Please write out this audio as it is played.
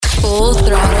Full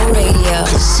Throttle Radio.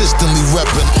 Consistently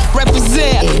reppin'.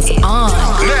 Represent. It's on.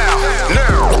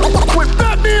 Now. With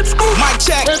Fatman Scoop. Mic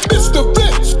check. And Mr.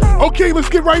 Vince. Okay, let's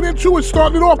get right into it.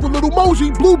 Starting it off with Little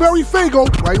Mosey, Blueberry Fago,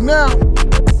 right now.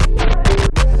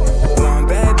 One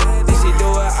bad bitch, she do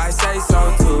what I say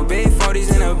so. 2 big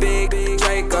 40s and a big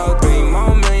Draco. 3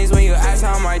 more millions when you ask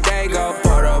how my day go.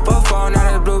 Put up a phone,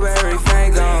 now that's Blueberry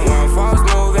Fago. One false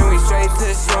move and we straight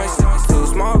to shorts. 2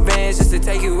 small bands just to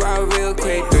take you out real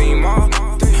quick. 3 more,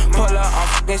 pull up on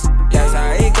fucking shit, that's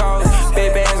how it goes.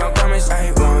 Big bands, I'm coming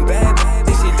straight. One bad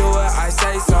bitch, she do what I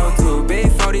say so. 2 big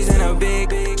 40s and a big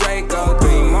Draco.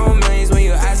 3 more millions when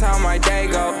you ask how my day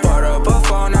go. Put up a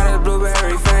phone, now that's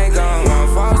Blueberry Fago. One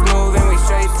false move and we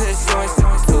straight to shorts.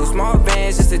 2 small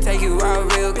bands just to take you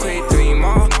out real quick. 3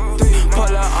 more, pull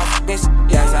up on fucking shit,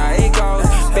 that's how it goes.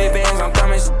 Big bands, I'm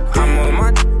coming I'm on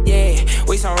my yeah.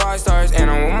 We some rock stars and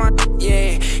I'm on my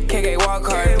yeah. KK walk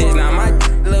hard, this not my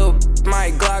little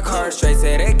my Glock hard, straight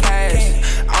to the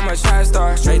cash. I'm a trap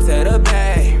star, straight to the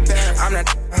bag. I'm the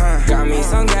got me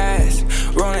some gas,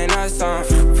 rolling up some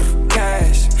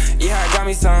cash. Yeah, I got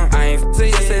me some. I ain't f***ed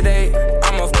yesterday,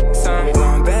 I'ma f*** some.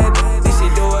 One bad bitch,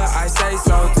 she do what I say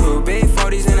so. 2 big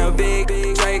 40s and a big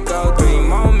Draco. 3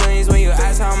 more millions when you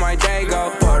ask how my day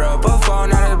go. Put up a phone,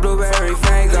 now that's Blueberry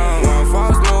Fago. One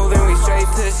false move and we straight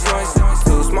to shorts.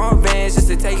 2 small bands just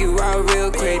to take you out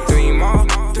real quick. 3 more,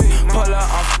 pull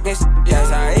up on fucking shit, that's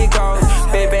how it goes.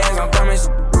 Big bands, I'm coming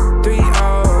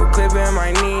 3-0, clipping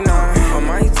my Nina. On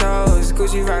my toes,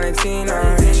 Gucci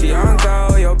Valentina. She on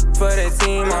go, yo, for the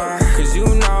team, cause you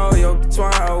know, yo,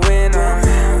 want a winner.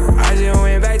 I just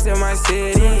went back to my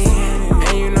city,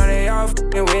 and you know they all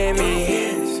f***ing with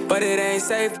me. But it ain't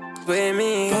safe with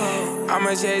me.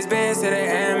 I'ma chase bands to the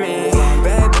enemy.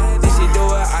 Bad bitch, she do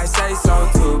what I say so.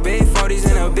 2 big 40s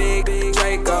and a big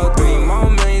Draco. 3 more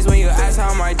millions when you ask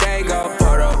how my day go.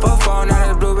 Put up a phone, now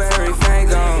that's Blueberry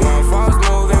Fago. One false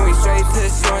move and we straight to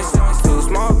shorts. 2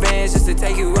 small bands just to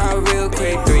take you out real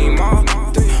quick. 3 more,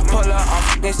 pull up on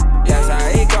fucking shit, that's how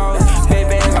it goes. Big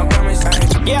bands, I'm coming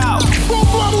straight. Yo. Full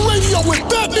Throttle Radio with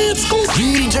Fatman Scoop.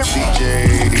 DJ.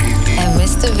 And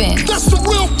Mr. Vince. That's some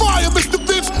real fire, Mr.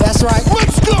 Vince. That's right.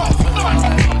 Let's go.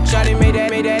 Shawty made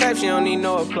that up, she don't need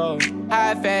no applause.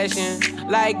 High fashion,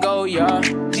 like Goya,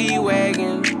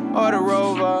 G-Wagon, or the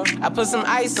Rover. I put some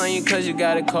ice on you cause you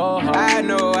got a cold heart. I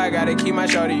know I gotta keep my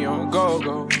shawty on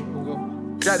go.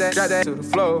 Drop that to the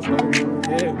floor,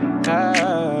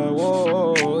 yeah.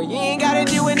 Whoa, you ain't gotta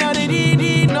deal with none of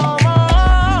these no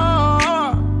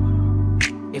more.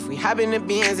 If we hop in the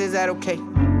Benz, is that okay?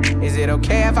 Is it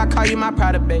okay if I call you my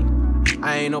pride, babe?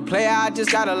 I ain't no player, I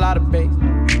just got a lot of bass.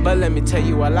 But let me tell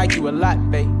you, I like you a lot,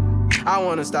 babe. I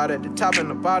wanna start at the top and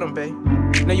the bottom, babe.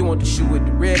 Now you want the shoe with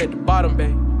the red at the bottom,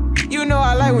 babe. You know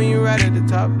I like when you right at the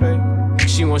top, babe.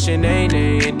 She wants your name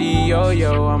and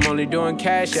D-Yo-Yo. I'm only doing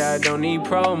cash, I don't need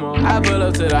promo. I pull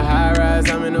up to the high rise,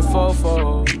 I'm in the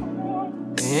 4-4.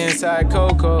 Inside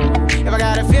Coco. If I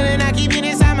got a feeling, I keep it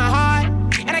inside my heart.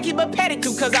 And I keep a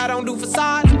pedicure cause I don't do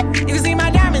facades. You can see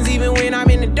my diamonds even when I'm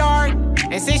in the dark.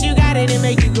 And since you got it, it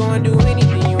make you go and do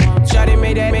anything you want. Shawty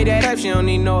made that up, she don't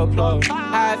need no applause.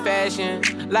 High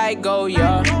fashion, like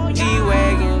Goya,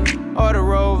 G-Wagon, or the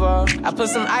Rover. I put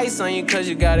some ice on you cause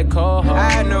you got a cold heart.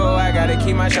 I know I gotta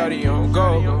keep my shawty on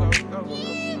go.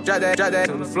 Drop that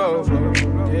to the floor,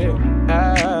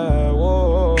 yeah.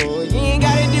 Whoa, you ain't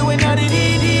gotta deal with none of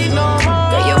these no more.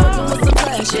 Girl, you're working with some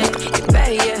flash, yeah. Get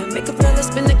bad, yeah. Make a fella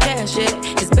spend the cash,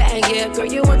 yeah. It's bad, yeah. Girl,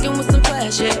 you're working with some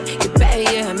flash, yeah. Get bad,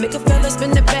 yeah. Make a fella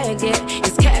spend the bag, yeah.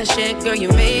 It's cash, yeah. Girl, you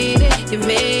made it, you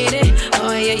made it.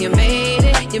 Oh yeah, you made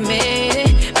it, you made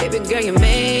it. Baby girl, you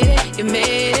made it, you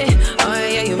made it. Oh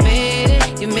yeah, you made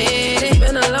it, you made it. It's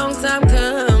been a long time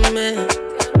coming.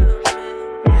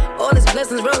 All these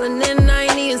blessings rolling in, I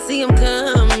ain't even see them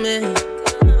coming.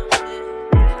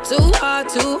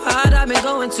 Too hard, I've been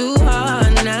going too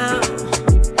hard now.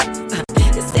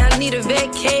 They say I need a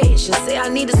vacation, say I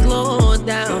need to slow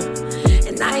down.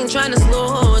 And I ain't trying to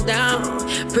slow down.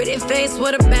 Pretty face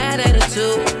with a bad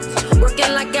attitude.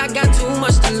 Working like I got too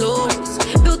much to lose.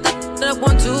 Built the up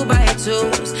on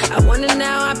 2x2s. I want it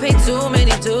now, I pay too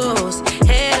many dues.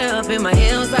 Head up in my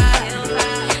heels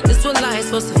high. This what life's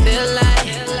supposed to feel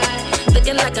like.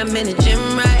 Looking like I'm in the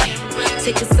gym, right?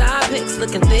 Taking side pics,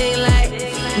 looking thick like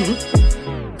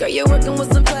Girl, you're working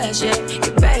with some flash, yeah.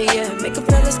 Get bad, yeah. Make a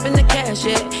fella spend the cash,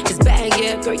 yeah. It's bad,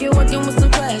 yeah. Girl, you're working with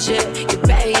some flash, yeah. Get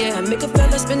bad, yeah. Make a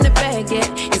fella spend the bag, yeah.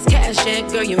 It's cash, yeah.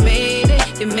 Girl, you made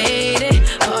it, you made it.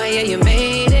 Oh yeah, you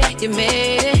made it, you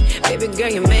made it. Baby girl,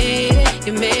 you made it,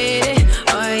 you made it.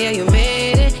 Oh yeah, you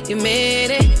made it, you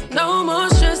made it. No more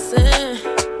stressing.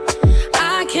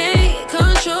 I can't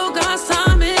control.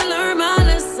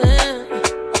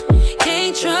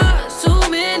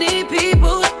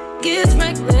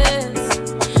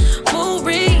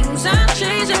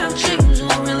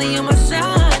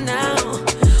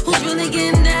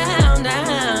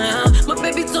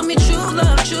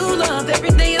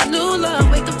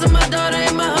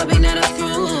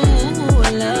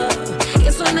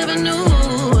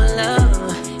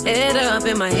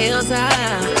 my heels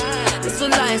high. This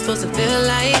what life's supposed to feel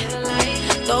like.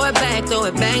 Throw it back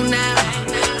now.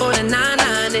 For the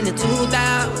 99 and the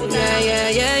 2000.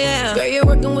 Yeah. Girl, you're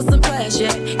working with some flash,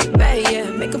 yeah. Get bad,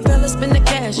 yeah. Make a fella spend the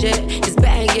cash, yeah. It's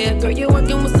bad, yeah. Girl, you're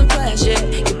working with some flash, yeah.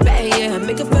 Get bad, yeah.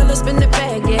 Make a fella spend the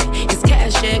bag, yeah. It's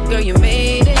cash, yeah. Girl, you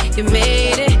made it.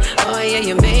 Oh yeah,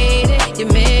 you made it.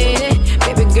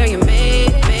 Baby girl, you made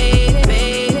it.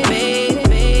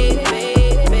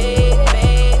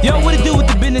 Yo, what it do with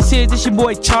the business is? This your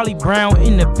boy Charlie Brown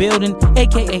in the building,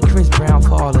 aka Chris Brown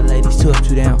for all the ladies. 2 up,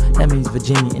 2 down. That means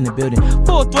Virginia in the building.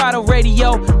 Full Throttle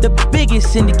Radio, the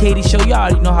biggest syndicated show. Y'all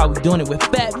already know how we doing it with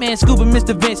Fatman, Scoop, and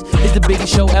Mr. Vince. It's the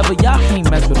biggest show ever. Y'all can't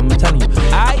mess with them, I'm telling you.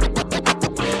 Alright?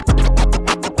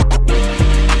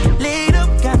 Lead up,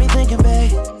 got me thinking,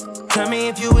 babe. Tell me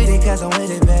if you with it, cause I'm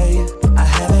with it, babe. I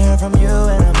haven't heard from you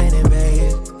and I'm in it,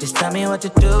 babe. Just tell me what to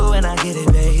do and I get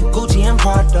it, babe. Gucci and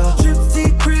Prada. Trip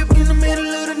crib in the middle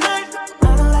of the night.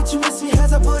 I don't let you miss me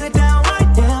as I put it down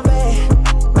right. Damn,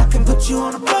 babe, I can put you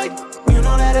on a flight. You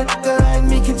know that a nigga like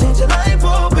me can change your life,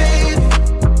 oh, baby.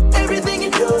 Everything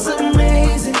you do is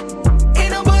amazing.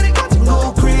 Ain't nobody got you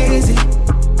go crazy.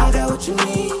 I got what you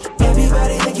need.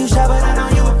 Everybody think you shy, but I know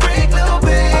you a freak, little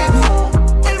baby.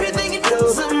 Everything you do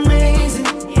is amazing.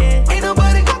 Ain't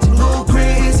nobody got you go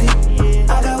crazy.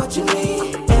 I got what you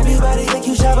need. Everybody think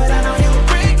you shy, but I know you a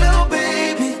freak, little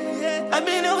baby. I've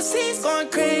been overseas going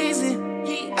crazy.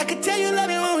 I could tell you love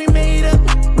it when we made up.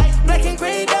 Black and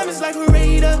gray diamonds like a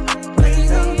radar.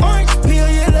 Orange peel,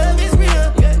 your love is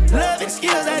real. Love and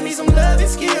skills, I need some love and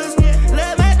skills.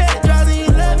 Love my dad draws and you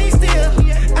love me still.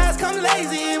 Eyes come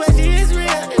lazy, but she is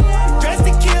real. Dressed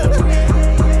to kill.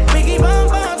 Mickey bomb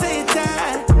to your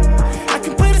tie. I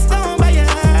can put a stone by your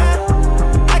eye.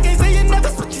 I can't say you never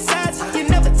switch your sides. You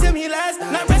never tell me lies.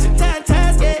 Not rushing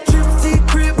ties, yeah. Trip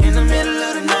crib in the middle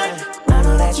of the night. I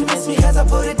know that you miss me cause I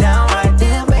put it down right.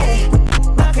 Damn,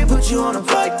 babe, I can put you on a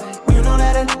flight. You know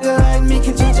that a nigga like me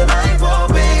can change your life, oh,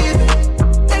 baby.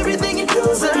 Everything you do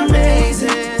is amazing.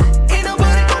 Ain't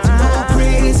nobody got you go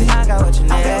crazy. I got what you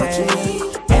need.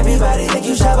 Everybody think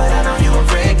you shy, but I know you a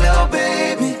freak, little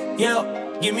baby.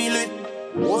 Yo, give me lit.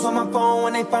 Was on my phone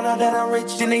when they found out that I'm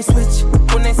rich. Then they switch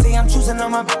when they say I'm choosing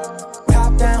on my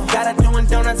top down. Gotta doing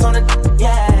donuts on it,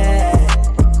 yeah.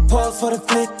 Pause for the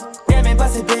flick. Damn it,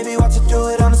 bust it, baby, watch her do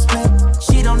it on the split.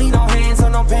 She don't need no hands or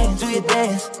no pants. Do your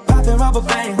dance, poppin' rubber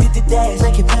band, hit the dash,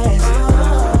 make it pass.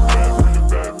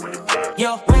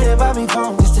 Yo, wait by me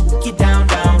phone just to get down.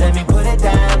 Let me put it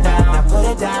down. I put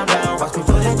it down. Watch me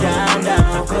put it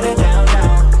down. Put it down.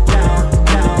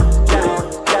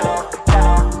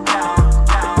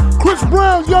 Chris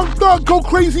Brown, Young Thug, go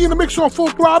crazy in the mix on Full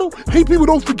Throttle. Hey people,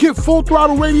 don't forget Full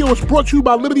Throttle Radio is brought to you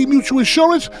by Liberty Mutual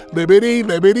Insurance. Liberty.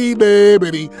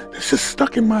 It's just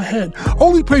stuck in my head.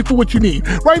 Only pay for what you need.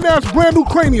 Right now it's brand new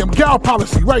Cranium, Gal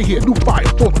Policy, right here, new fire,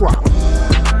 Full Throttle.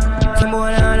 Some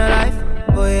boy on a life,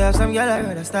 boy have some girl I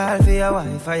rather style for your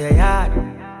wife or your yard.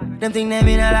 Them think them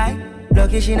in a lie,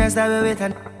 lucky she not stab with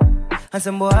and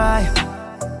some boy,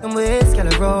 them ways girl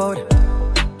road.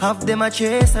 Half them a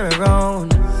chase her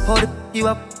around. Hold you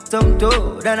up some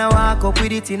toad and I walk up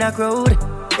with it in a crowd.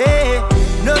 Hey,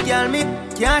 no girl me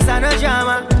can't stand no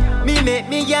drama. Me make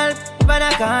me girl pan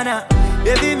a corner.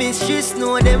 Baby miss she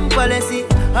know them policy.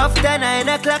 After 9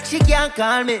 o'clock she can't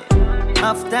call me.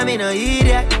 After me no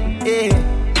idiot,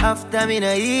 yeah. After me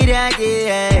no idiot,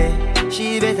 yeah.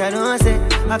 She better know say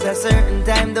after certain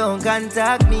time don't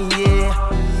contact me,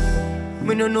 yeah.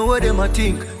 Me no know what them a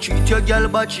think. Treat your girl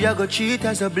but she a go cheat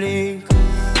as a blink.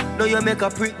 Now you make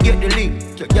a prick get the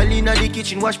link. Your girl inna the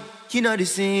kitchen wash inna the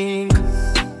sink.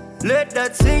 Let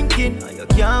that sink in. You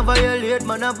can't violate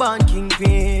man a banking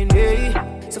pain, hey.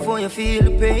 So for you feel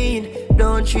the pain,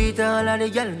 don't treat all of the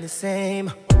girl the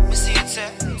same. You see it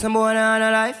say some boy on a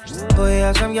life, boy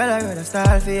have some girl I rather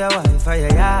style for your wife or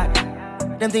your yard.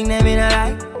 Them think them in a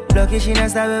lie, lucky she not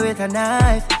stab with a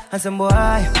knife. And some boy,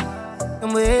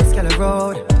 them ways girl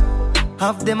road.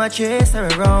 Half them a chase her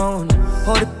around.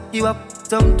 Hold you up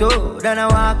some toad and I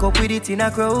walk up with it in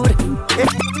a crowd. Hey.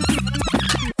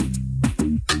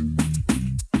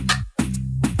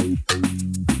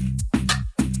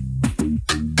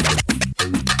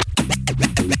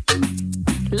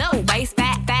 Low waist,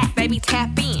 fat, baby,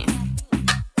 tap in.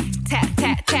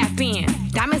 Tap in.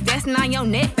 Diamonds dancing on your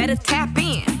neck, better tap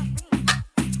in.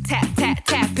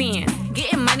 Tap in.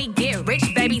 Getting money, get rich,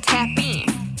 baby, tap in.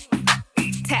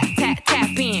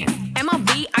 Tap in.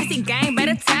 MLB, icy gang,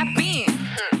 better tap in.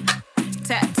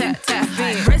 Tap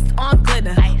in. Wrist on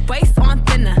glitter, waist on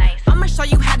thinner. I'ma show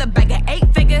you how to bag an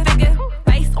 8-figure.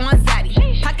 Face on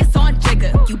zaddy, pockets on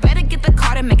jigger. You better get the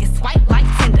card and make it swipe like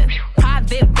Tinder.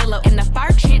 Private villa in the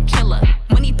far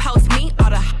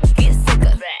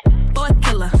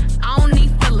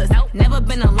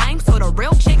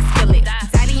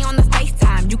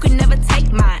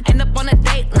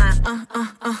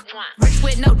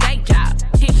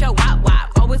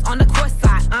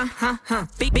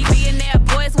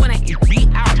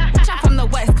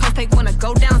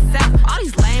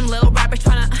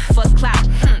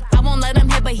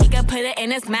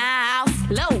in his mouth.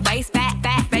 Low waist,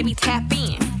 fat, baby, tap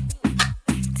in.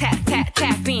 Tap, tap,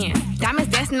 tap in.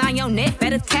 Diamonds dancing on your neck,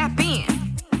 better tap in.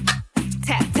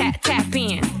 Tap, tap, tap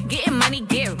in. Getting money,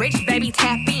 get rich, baby,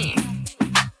 tap in.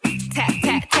 Tap,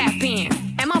 tap, tap in.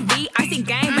 MLB, icy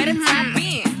game, better tap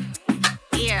in.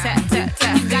 Yeah. Tap, tap,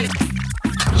 tap, you got it.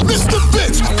 Mr.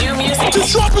 Vince,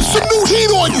 just dropping some new heat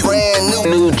on you. Brand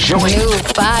new joint. New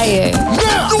fire.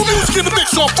 Now, new music in the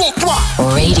mix on Full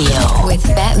Throttle Radio with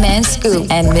Fatman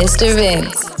Scoop and Mr.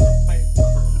 Vince.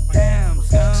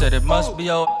 Said it must be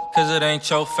your, cause it ain't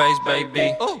your face,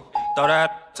 baby. Throw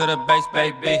that to the base,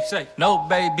 baby. Say, no,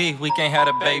 baby, we can't have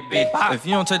a baby. If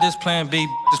you don't take this plan B,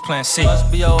 this plan C.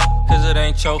 Must be your, cause it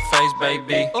ain't your face,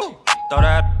 baby. Throw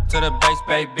that to the base,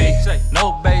 baby. Say,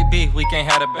 no, baby, we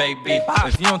can't have a baby.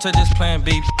 If you don't take this plan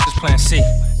B, this plan C.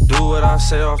 Do what I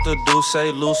say off the do,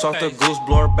 say loose off the goose,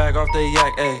 blow her back off the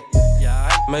yak, ayy.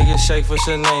 Make it shake for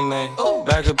Shanae.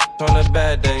 Back up on a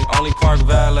bad day, only park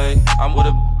valet. I'm with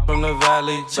a from the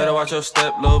valley. Better watch your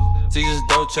step, little Jesus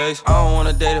dope chase. I don't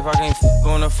wanna date if I can't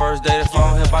on the first date. If I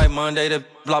don't hit by Monday, the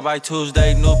block by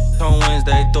Tuesday. New on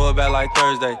Wednesday, throw it back like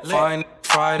Thursday. Fine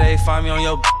Friday, find me on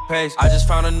your page. I just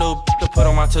found a new to put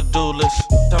on my to-do list.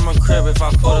 Tell my crib if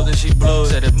I pull up, then she blew.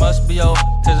 Said it must be your,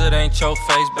 cause it ain't your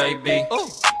face, baby.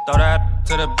 Throw that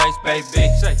to the base, baby.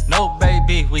 Say, no,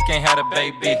 baby, we can't have a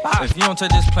baby. If you don't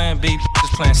take this plan B,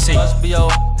 this plan C. Must be your,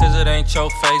 cause it ain't your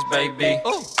face, baby.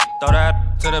 Throw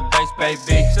that to the base,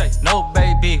 baby. Say, no,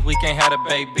 baby, we can't have a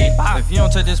baby. If you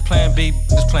don't take this plan B,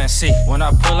 this plan C. When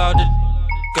I pull out the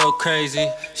go crazy,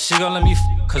 she gon' let me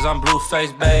cause I'm blue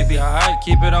face, baby. Alright,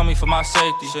 keep it on me for my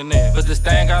safety. But this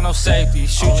thing got no safety.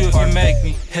 Shoot you if you make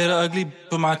me. Hit a ugly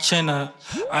with my chin up.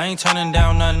 I ain't turning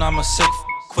down nothing, I'm a sick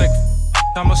quick.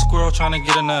 I'm a squirrel tryna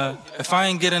get a nut. If I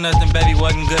ain't getting nothing, baby,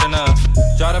 wasn't good enough.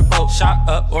 Draw the boat, shot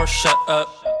up or shut up.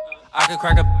 I could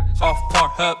crack a off,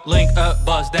 park up, link up,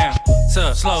 buzz down,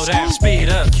 slow down, speed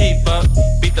up, keep up,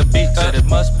 beat the beat up. Said it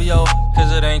must be your,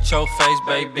 cause it ain't your face,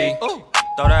 baby.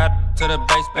 Throw that to the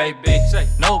base, baby. Say,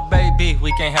 no, baby,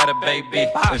 we can't have a baby.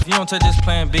 If you don't take this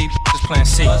plan B, this plan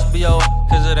C. Must be your,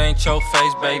 cause it ain't your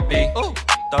face, baby.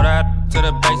 Throw that to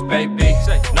the base, baby.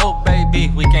 Say, no,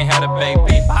 baby, we can't have a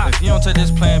baby. If you don't take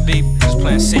this plan B, this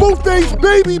plan C. Both days,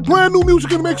 baby. Brand new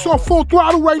music in the mix on Full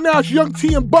Throttle right now. It's Young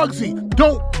T and Bugsy.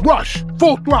 Don't rush.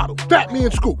 Full Throttle.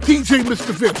 Fatman Scoop. DJ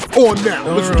Mr. Vince. On now.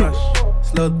 Don't Let's rush. do it.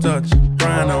 Slow touch.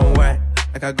 Brown and white.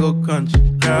 Like I go country.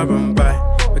 Grab and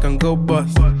buy. We can go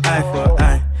bust. Eye for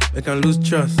eye. We can lose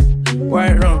trust.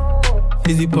 White rum.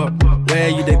 Fizzy pop. Where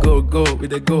you they go, we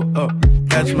they go up.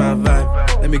 Catch my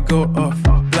vibe. Let me go off.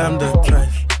 Blam the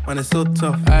trash. Man, it's so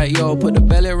tough. Alright, yo, put the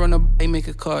belly on the make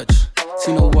a catch.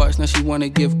 See no watch, now she wanna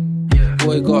give.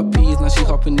 Boy got peas, now she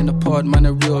hopping in the pod. Man,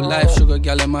 a real life sugar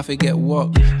gal, and I forget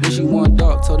what. When she want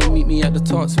dark, told her meet me at the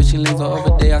top. Switching lanes the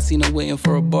other day, I seen her waiting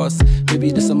for a bus.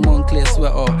 Maybe this a Moncler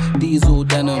sweater, diesel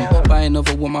denim. Buy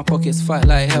another one, my pockets fight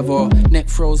like heather. Neck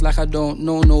froze like I don't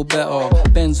know no better.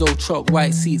 Benzo truck,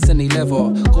 white seats, any leather.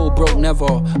 Go broke never,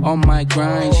 on my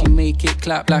grind. She make it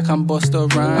clap like I'm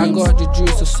Busta Rhymes. I got the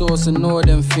juice, the sauce, and all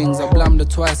them things. I blammed her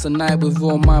twice a night with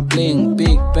all my bling.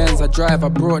 Big Benz I drive, I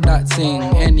brought that thing.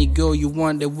 Any girl you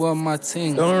want, they were my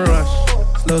ting. Don't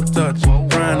rush, slow touch,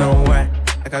 brown and white.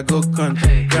 Like I go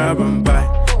country, grab and buy.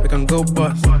 We can go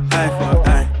bust, eye for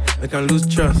eye. We can lose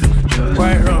trust.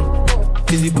 White rum,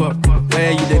 fizzy pop.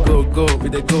 Where you they go, we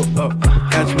they go up.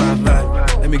 Catch my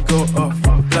vibe, let me go off.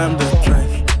 Blam the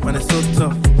trash, man, it's so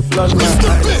tough. Flood my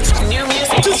eyes. New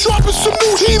music. Just dropping some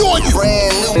new heat on you.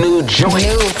 Brand new joint.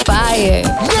 New fire.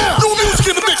 Now, new music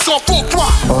in the mix on Full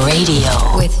Throttle.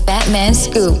 Radio with Fatman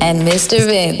Scoop and Mr.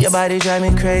 Vince. Your body drive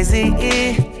me crazy.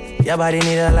 Your body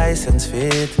need a license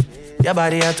fit. Your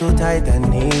body are too tight and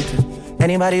neat.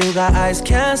 Anybody who got eyes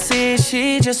can't see.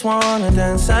 She just wanna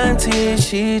dance and tease.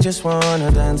 She just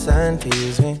wanna dance and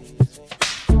tease me.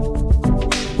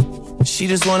 She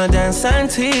just wanna dance and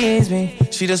tease me.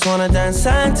 She just wanna dance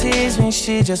and tease me.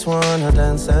 She just wanna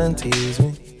dance and tease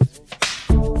me.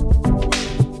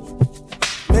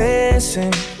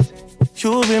 Missing,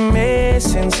 you've been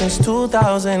missing since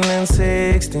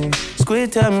 2016.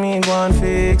 Squid tell me go and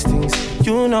fix things.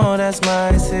 You know that's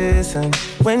my sis, and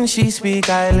when she speak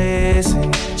I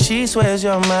listen. She swears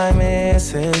you're my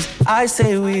missus. I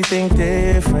say we think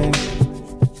different.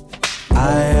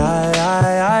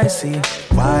 I see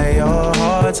why your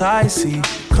heart's icy.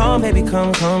 Come baby,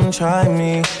 come try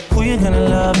me. Who you gonna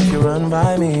love if you run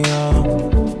by me,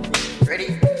 oh?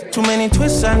 Ready? Too many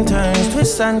twists and turns,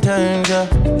 yeah.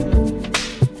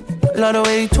 Love the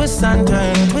way you twist and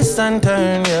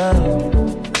turn, yeah.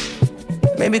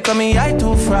 Maybe call me I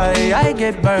too fry, I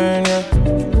get burned, yeah.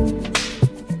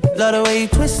 Love the way you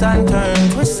twist and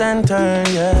turn,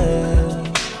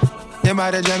 yeah. Your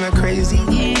body drive me crazy.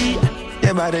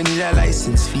 Your body need a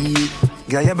license fee.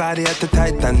 Got your body at the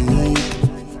Titanic.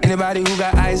 Anybody who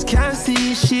got eyes can't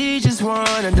see. She just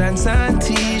wanna dance and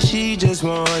tease. She just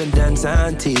wanna dance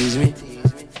and tease me.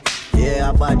 Yeah,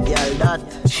 a bad girl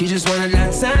that. She just wanna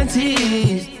dance and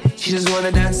tease. She just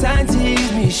wanna dance and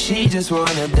tease me. She just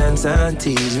wanna dance and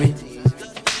tease me.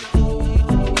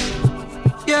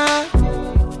 Yeah,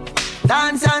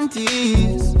 dance and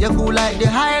tease. You cool like the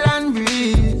Highland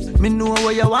breeze. Me know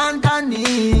what you want and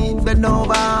need. Bend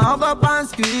over, hug up and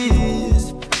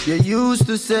squeeze. You used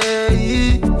to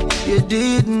say you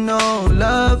didn't know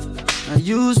love. I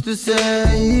used to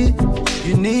say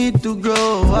you need to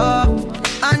grow up.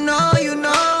 I know you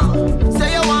know.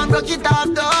 Say you want broke it off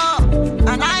though.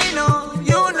 And I know,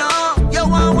 you know. You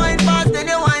want wine fast and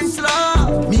you wine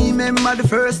slow. Me remember the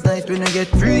first night when you get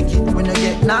freaky, when you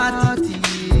get naughty.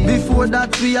 Before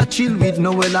that we a chill with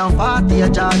Noel and party, a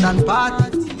Jordan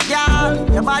party. Girl,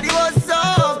 your body was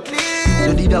so clean.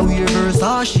 You did a weird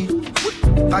Versace.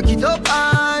 Pack it up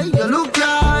high, you look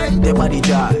right. Your body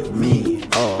drive me,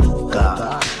 oh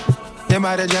God. Your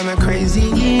body drive me crazy.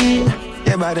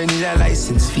 Your body need a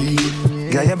license fee.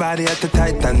 Got your body at the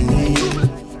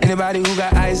Titanic. Anybody who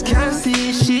got eyes can't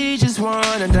see. She just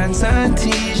wanna dance and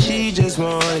tease. She just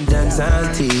wanna dance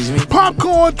and tease me.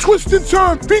 Popcorn, Twist and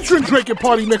Turn, featuring Drake and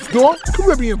Party Next Door.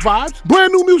 Caribbean vibes.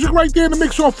 Brand new music right there in the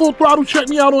mix on Full Throttle. Check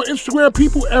me out on Instagram,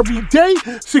 people, every day.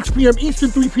 6 p.m. Eastern,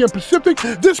 3 p.m. Pacific.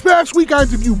 This past week, I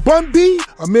interviewed Bun B,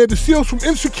 Amanda Seales from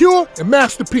Insecure, and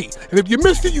Master P. And if you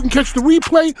missed it, you can catch the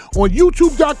replay on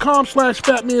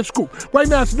youtube.com/Fatman Scoop. Right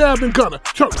now, it's Nav and Gunner,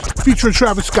 Church, featuring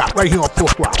Travis Scott, right here on Full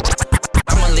Throttle.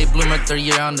 I'm a late bloomer, 3rd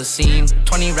year on the scene.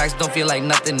 20 racks don't feel like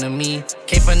nothing to me.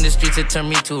 Came from the streets, it turned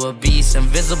me to a beast.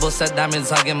 Invisible set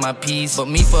diamonds hugging my piece. But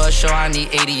me for a show, I need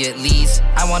 80 at least.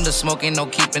 I want the smoke, ain't no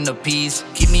keeping the peace.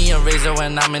 Keep me a razor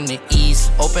when I'm in the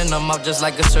east. Open them up just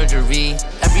like a surgery.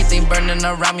 Everything burning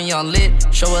around me on lit.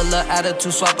 Show a little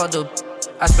attitude, swap out the...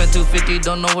 I spent $250,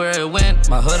 don't know where it went.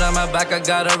 My hood on my back, I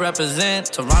gotta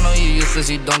represent. Toronto, you useless,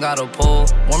 you don't got a pole.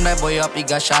 Warm that boy up, he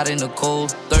got shot in the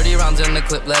cold. 30 rounds in the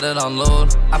clip, let it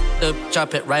unload. I f***ed up,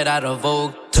 chop it right out of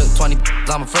Vogue. Took 20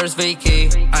 on my first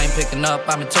vacay. I ain't picking up,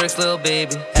 I'm a Turk's little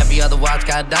baby. Every other watch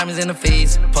got diamonds in the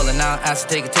face. Pulling out, asked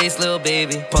to take a taste, little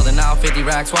baby. Pulling out 50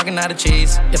 racks, walking out of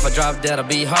chase. If I drop dead, I'll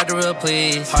be hard to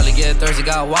replace. Hardly get thirsty,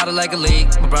 got water like a lake.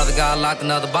 My brother got locked,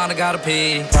 another bond I gotta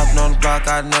pay. Popping on the block,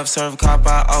 I never serve a cop.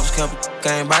 I always kept a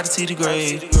game by the see the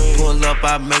grade. Pull up,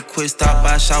 I make quick stop.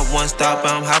 I shot one stop,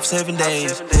 I'm hop 7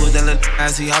 days. Pull down the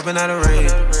ass, he hopping out of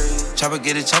raid. Chopper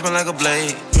get it chopping like a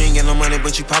blade. You ain't get no money,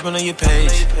 but you popping on your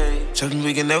page. Chopping,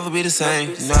 we can never be the same.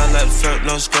 You know I like to flirt,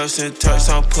 no skirts and turks.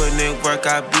 I'm putting in work,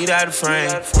 I beat out the frame.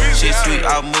 Shit sweet,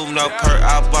 I move no perk.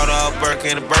 I bought her a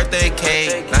Birkin and a birthday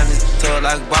cake. Now this tug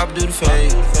like Bob do the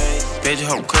fade. Bitch,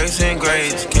 hope crazy and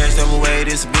grades. Cash them away,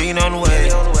 this being on the way.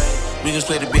 We can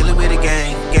split the billy with the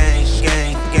gang, gang,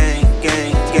 gang, gang,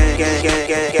 gang, gang, gang, gang,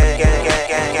 gang, gang, gang,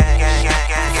 gang, gang,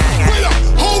 gang, gang. Wait up,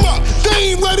 hold up,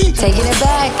 they ain't ready. Taking it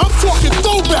back. I'm talking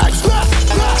throwbacks.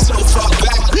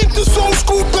 Beat the soul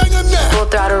scoop banger now. Full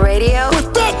Throttle Radio. With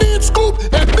Fatman Scoop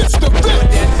and Mr. Vince.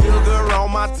 That sugar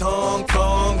on my tongue,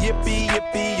 yippee,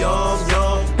 yippee, yum,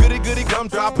 yum. Goody, goody, gum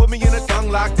drop, put me in a tongue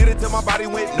lock. Did it till my body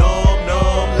went numb,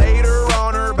 numb. Later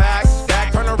on her back,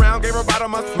 turn around, gave her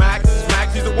bottom a smack.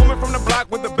 She's a woman from the block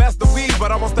with the best of weed,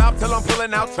 but I won't stop till I'm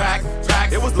pulling out tracks.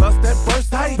 It was lust at first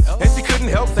sight, and she couldn't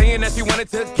help saying that she wanted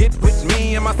to get with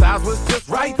me, and my size was just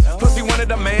right. Plus she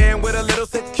wanted a man with a little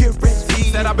security.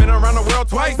 Said I've been around the world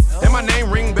twice, and my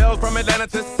name ring bells from Atlanta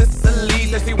to Sicily.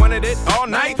 Said she wanted it all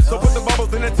night, so put the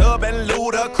bubbles in the tub and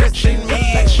Ludacris in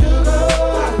me. Like sugar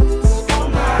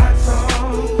on my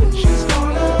tongue, she's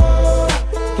gonna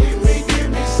give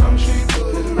me some. She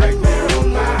put it right there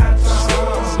on my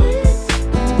tongue.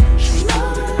 She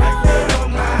put it right there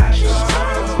on my tongue.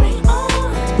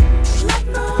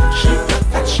 She put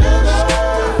that sugar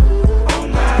on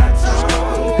my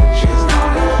tongue. She's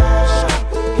gonna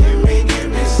give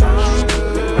me some. She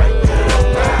put it right there on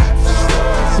my tongue.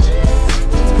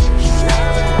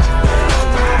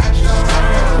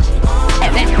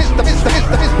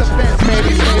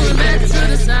 Going back to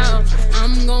the south.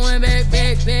 I'm going back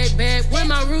where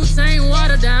my roots ain't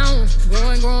watered down.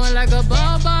 Growing like a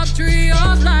baobab tree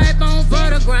of life on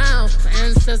fertile ground. My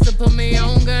ancestor put me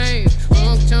on game,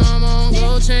 on charm, on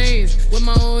gold chains, with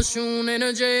my old shoe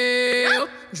energy.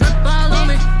 Drip all on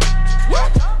me.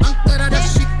 I'm good at that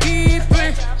shit, keep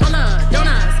praying. Holla, don't I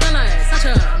smell like such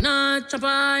a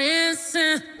non-chopper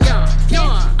incense? Yeah,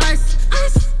 pure ice,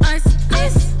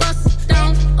 bust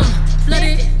down,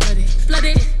 flooded.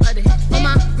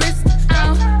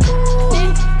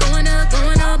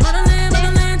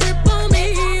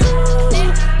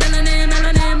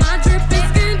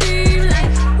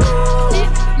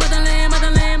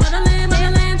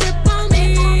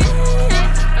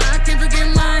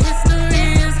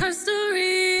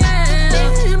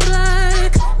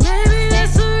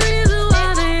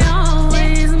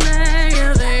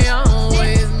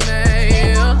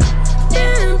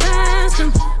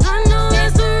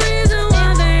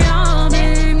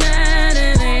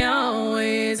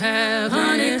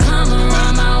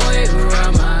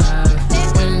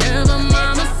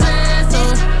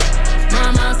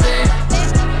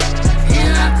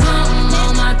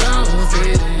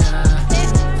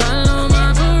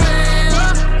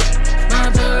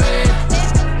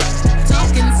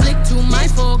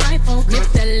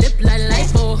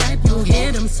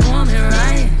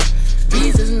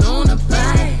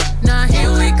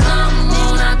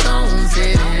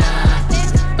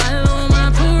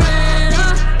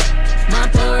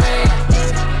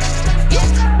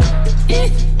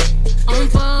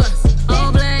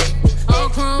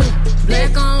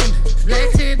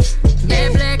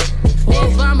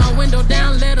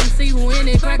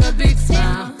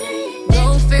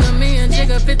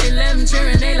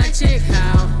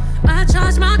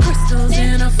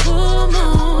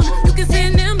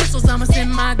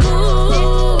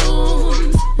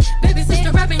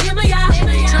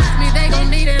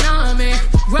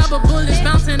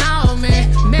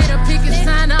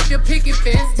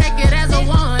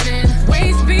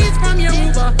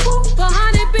 for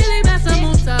 400 Billy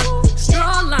Bassamusa.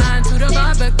 Straw line to the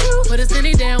barbecue. Put us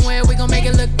any damn way, we gon' make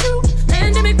it look cute.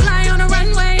 Pandemic fly on the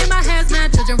runway in my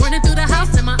hazmat. Children running through the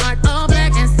house in my art all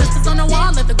black. Ancestors on the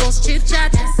wall, let the ghost chit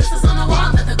chat. Ancestors on the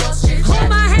wall, let the ghost chit chat. Hold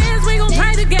my hands, we gon'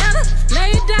 pray together.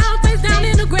 Lay down, face down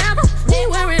in the gravel. We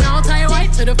wearing all tie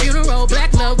white to the funeral.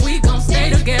 Black love, we gon' stay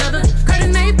together.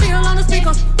 Curtis Mayfield on the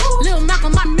speaker. Lil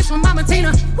Malcolm, my mission, Mama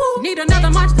Tina. Need another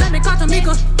march, let me call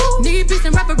Tamika. Need peace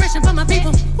and reparation for my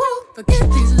people. Forget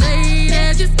these late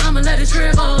edges, I'ma let it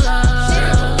shrivel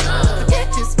up.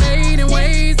 Forget this fading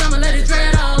ways, I'ma let it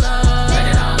dread all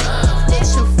up. Get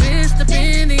your fist up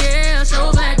in the air,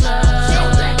 show black love.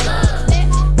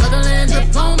 Motherland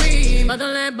drip on me,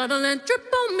 motherland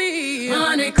drip on me.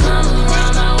 Honey, come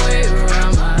around my way,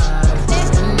 around my eyes.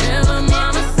 Whenever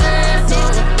mama says so,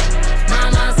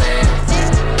 mama said,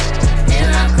 here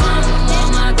I come on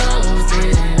my goals,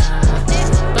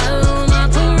 follow my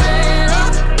parade,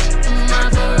 my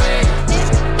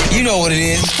parade. You know what it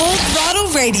is. Full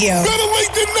Throttle Radio. Better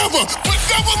late than never, but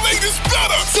never late is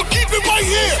better. So keep it right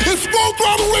here. It's Full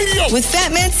Throttle Radio. With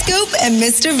Fatman Scoop and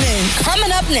Mr. Vince.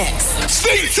 Coming up next.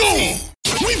 Stay tuned.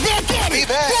 We back at it.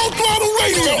 Full Throttle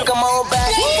Radio. Come on back.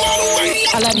 Full Throttle Radio.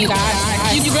 I love you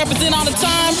guys. You represent all the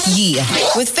time. Yeah.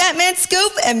 With Fatman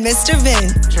Scoop and Mr.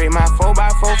 Vince. Trade my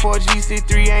 4x4 for a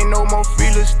GC3, ain't no more free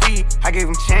little Steve. I gave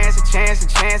him chance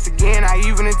again. I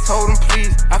even told him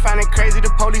please. I find it crazy the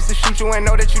police will shoot you and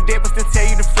know that you dead, but still tell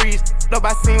you to freeze. Look,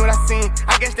 I seen what I seen.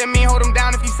 I guess that mean hold him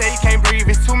down if you say he can't breathe.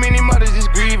 It's too many mothers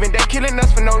just grieving. They killing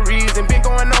us for no reason. Been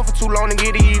going on for too long to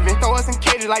get even. Throw us in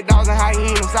cages like dogs and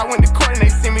hyenas. I went to court and they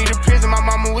sent me to prison. My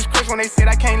mama was crushed when they said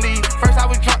I can't leave. First I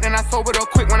was drunk, then I sobered up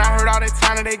quick when I heard all that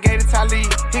time that they gave to Talib.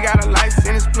 He got a life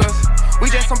sentence plus. We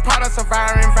just some products of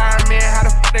our environment. How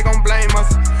the f they gon' blame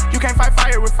us? You can't fight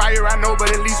fire with fire, I know,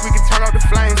 but at least we can turn off the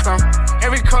flames some.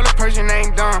 Every color person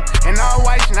ain't dumb, and all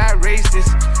whites not racist.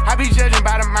 I be judging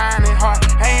by the mind and heart,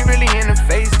 I ain't really in the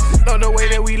faces. Though the way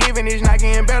that we living is not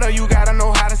getting better, you gotta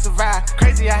know how to survive.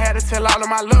 Crazy, I had to tell all of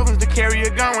my loved ones to carry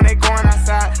a gun when they going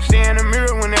outside. Stay in the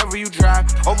mirror whenever you drive.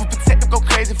 Overprotective, go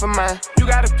crazy for mine. You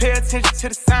gotta pay attention to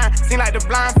the sign. Seem like the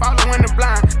blind following the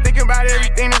blind. Thinking about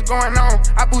everything that's going on.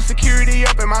 I boost security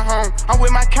up in my home. I'm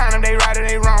with my kind of, they right or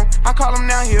they wrong. I call him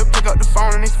now, he'll pick up the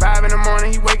phone and it's 5 in the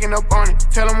morning. He waking up on it.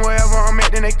 Tell him wherever I'm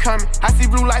at, then they coming. I see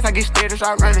blue lights, I get scared and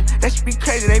start running. That should be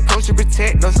crazy, they supposed to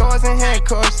protect us. Swords and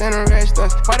handcuffs and arrest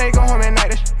us. Why they go home at night,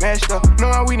 that's messed up.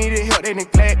 Knowing we needed help, they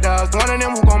neglect us. One of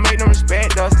them who gon' make them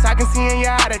respect us. I can see in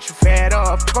your eye that you fed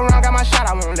up. Go around, got my shot,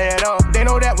 I won't let up. They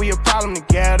know that we a problem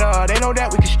together. They know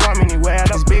that we can storm anywhere.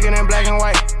 It's bigger than black and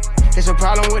white. It's a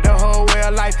problem with the whole way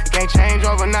of life. It can't change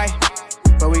overnight.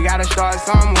 But we gotta start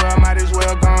somewhere. Might as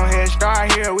well go ahead,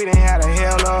 start here. We done had a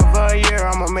hell of a year.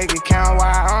 I'ma make it count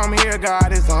while I'm here.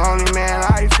 God is the only man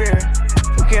I fear.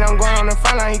 Kid, I'm going on the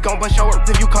front line. He gon' bust your work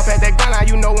if you come at that gun line.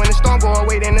 You know when the storm go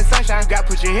away, then the sunshine. Got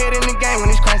put your head in the game when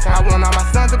it's crunch time. I want all my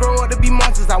sons to grow up to be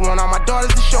monsters. I want all my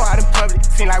daughters to show out in public.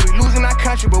 Seem like we losing our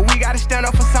country, but we gotta stand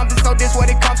up for something. So this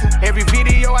what it comes to. Every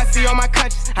video I see on my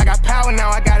conscience, I got power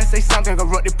now. I gotta say something.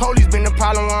 Corrupted police been the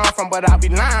problem where I'm from, but I'd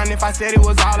be lying if I said it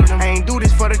was all of them. I ain't do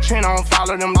this for the trend, I don't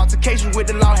follow them. Altercations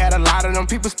with the law had a lot of them.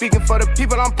 People speaking for the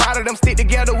people, I'm proud of them. Stick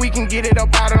together, we can get it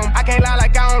up out of them. I can't lie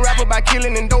like I don't rap about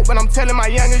killing and dope, but I'm telling my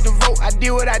youngest to vote. I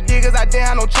did what I did cause I didn't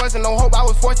have no choice and no hope. I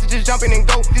was forced to just jump in and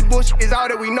go. This bullshit is all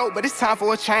that we know, but it's time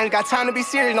for a change. Got time to be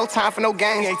serious, no time for no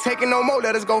games. Ain't taking no more,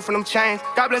 let us go for them chains.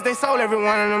 God bless they soul, every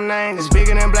one of them names. It's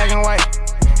bigger than black and white.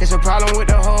 It's a problem with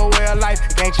the whole way of life.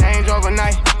 It can't change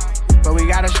overnight. But we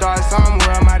gotta start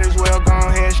somewhere. Might as well go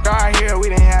ahead, start here. We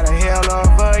done had a hell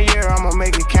of a year. I'ma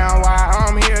make it count while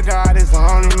I'm here. God is the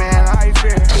only man I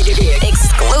fear.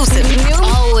 Exclusive.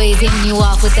 Always hitting you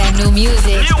off with that new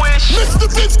music.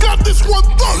 Mr. Vince got this one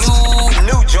first.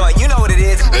 New joint, you know what it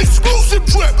is. Exclusive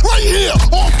trip right here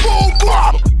on Full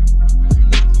Throttle.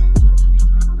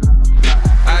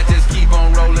 I just keep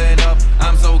on rolling up.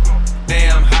 I'm so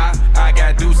damn high. I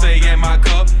got Douce in my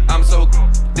cup. I'm so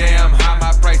damn high.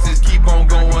 My prices keep on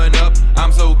going up.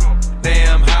 I'm so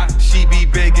damn high. She be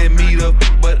begging me to,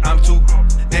 but I'm too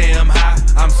damn high.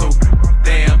 I'm so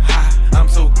damn high. I'm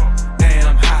so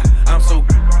damn high. I'm so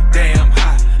damn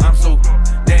high. I'm so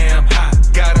damn high.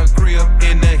 Got a crib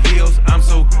in the hills. I'm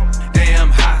so damn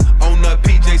high. On the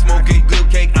PJ smoking good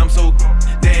cake. I'm so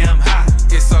damn high.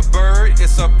 It's a bird.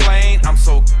 It's a plane. I'm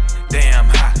so damn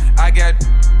high. I got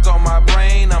on my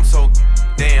brain. I'm so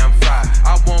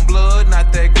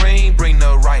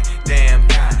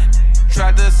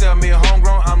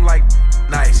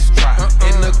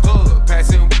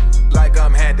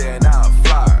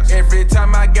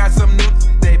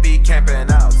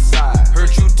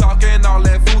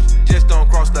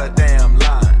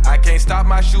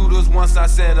Once I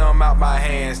send them out, my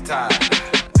hands tied.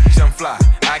 Jump fly,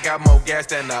 I got more gas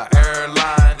than the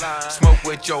airline. Smoke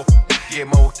with your get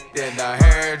more than the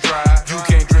hair dry. You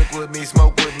can't drink with me,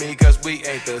 smoke with me, cause we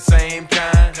ain't the same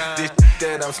kind. This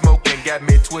that I'm smoking got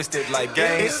me twisted like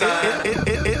gang sign.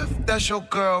 If that's your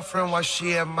girlfriend, why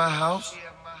she at my house?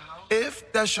 If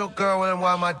that's your girl, then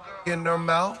why my dick in her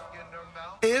mouth?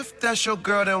 If that's your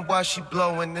girl, then why she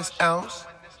blowing this ounce?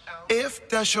 If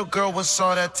that's your girl, what's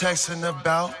all that texting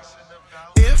about?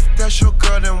 If that's your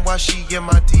girl, then why she in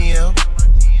my DM?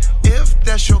 If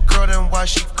that's your girl, then why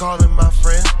she calling my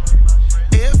friend?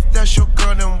 If that's your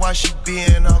girl, then why she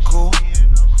being all cool?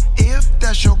 If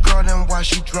that's your girl, then why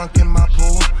she drunk in my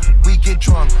pool? We get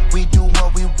drunk, we do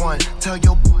what we want. Tell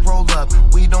your roll up,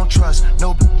 we don't trust.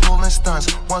 No pulling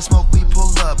stunts. One smoke, we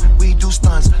pull up. We do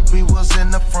stunts. We was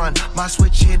in the front. My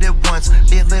switch hit it once.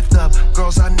 It lift up.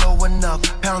 Girls, I know enough.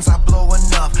 Pounds, I blow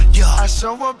enough. Yeah. I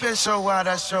show up and show out.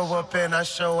 I show up and I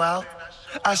show out.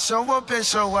 I show up and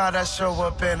show out. I show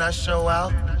up and I show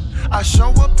out. I show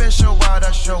up and show out.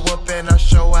 I show up and I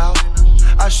show out.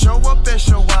 I show up and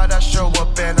show out, I show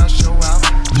up and I show out.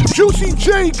 Juicy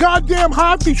J, Goddamn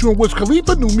High, featuring Wiz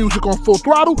Khalifa, new music on Full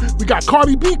Throttle. We got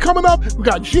Cardi B coming up, we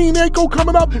got Gene Aiko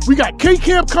coming up, we got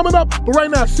K-Camp coming up, but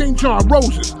right now St. John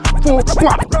Roses, Full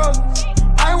Throttle.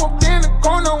 I walked in the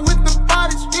corner with the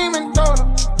body screaming daughter.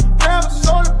 Never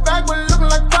saw the back, but looking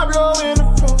like Pablo in the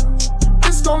photo.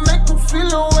 This gon' make them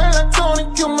feel away like Tony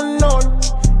Cumanolo.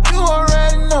 You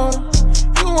already know them,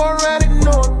 you already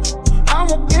know them. I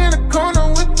walk in the corner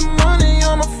with the money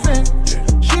on my finger.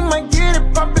 She might get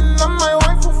it poppin', I might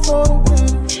wife her for the win.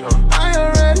 I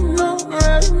already know,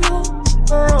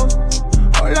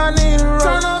 all I need is roll.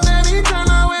 Turn up, baby, turn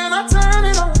up when I turn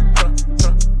it on.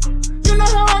 You know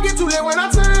how I get too late when I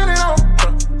turn it on.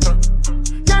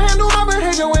 Can't handle my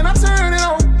behavior when I turn it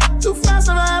on. Too fast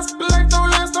and fast, but life don't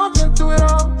last, don't get through it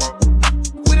all.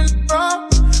 We didn't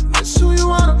rock, that's who you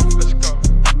wanna be.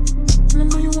 And I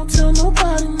know you won't tell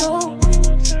nobody, no.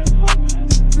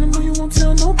 I know you won't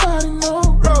tell nobody, no.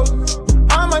 Rose,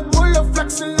 I might pull up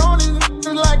flexing on these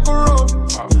niggas like a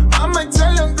rose. I might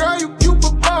tell your girl you cute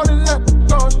about it like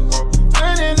gorgeous.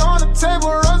 Standing on the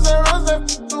table, rose, f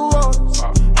the waters.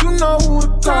 You know who to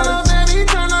turn up, baby,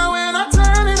 turn up when I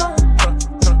turn it on.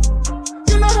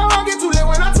 You know how I get too late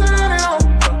when I turn it on.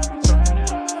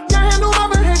 Can't handle my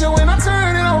behavior when I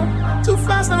turn it on. Too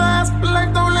fast and fast, but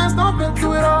life don't last, don't been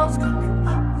through it all.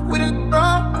 We didn't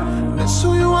rock, that's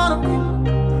who you wanna be.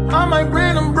 I might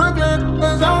bring them Brooklyn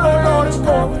cause out on all this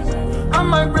chorus. I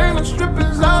might bring them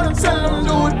strippers out and tell them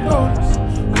do it for us.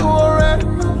 You already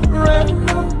know,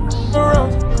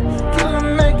 Rose. Kill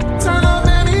them, make it turn up,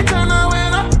 baby, turn up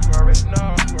when I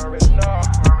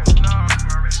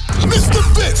Mr.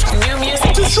 Bitch, New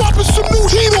music. just dropping some new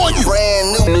heat on you. Brand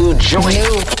new joint.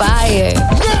 New fire.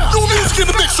 Now, new music in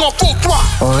the mix on Full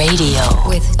Throttle. Radio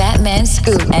with Fatman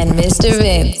Scoop and Mr.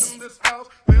 Vince.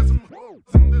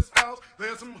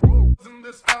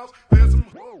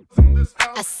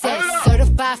 I said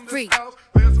certified free,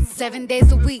 7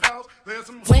 days a week.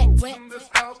 Wet,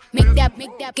 make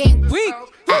that game weak.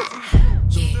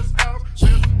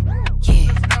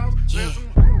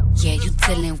 Yeah, you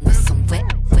dealing with some wet.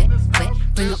 Bring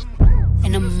up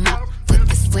and I'm out for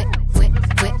this wet.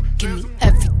 Give me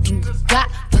everything you got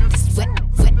for this wet.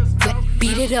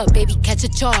 Beat it up, baby, catch a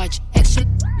charge. Extra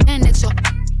and extra.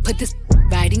 Put this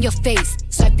right in your face.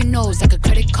 Swipe your nose like a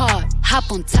credit card.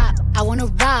 Hop on top, I wanna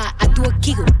ride. I do a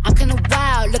giggle, I'm kinda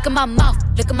wild. Look at my mouth,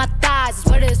 look at my thighs. It's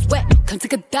wet, it's wet, come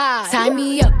take a dive. Tie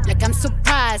me up like I'm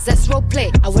surprised, that's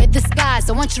roleplay. I wear disguise,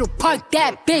 I want you to park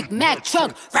that Big Mac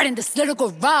truck right in this little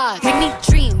garage. Make me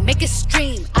dream, make it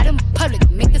stream. Out in public,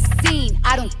 make a scene.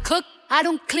 I don't cook, I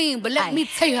don't clean, but let me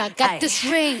tell you, I got this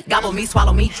ring. Gobble me,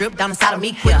 swallow me, drip down inside of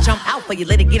me. Quick jump out for you,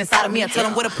 let it get inside of me. I tell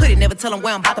them where to put it, never tell them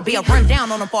where I'm about to be. I run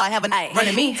down on them before I have a night.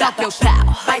 Running me, talk your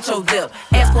pal, bite your lip.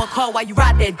 Ask for a call while you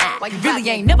ride that. While you really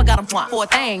ain't never got him for a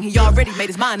thing. He already made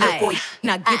his mind up for you.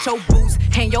 Now get your boots,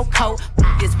 hang your coat.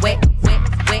 It's wet.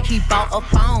 He bought a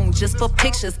phone just for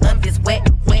pictures of this wet.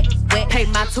 Pay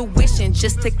my tuition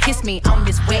just to kiss me on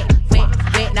this wet.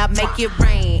 Now make it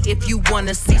rain if you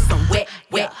wanna see some wet.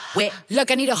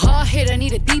 Look, I need a hard hit, I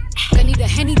need a deep. I need a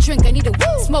Henny drink, I need a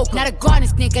woo smoke. Not a garden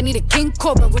snake, I need a king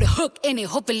cobra with a hook in it.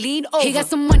 Hope it lean over. He got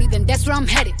some money, then that's where I'm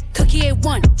headed. Cookie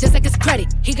A1, just like his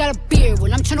credit. He got a beard,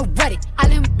 well I'm tryna wet it. I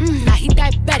let him, now he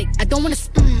diabetic. I don't wanna,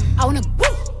 I wanna,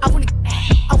 I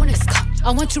wanna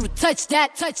I want you to touch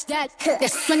that.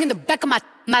 That swing in the back of my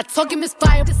talking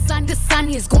misfire. The sun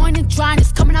is going and drying.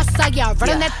 It's coming outside. Yeah, I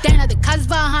run on that thing. Now the cuz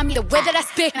behind me. The way that I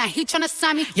spit, and I heat tryna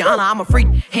sign me. Your Honor, I'm a freak.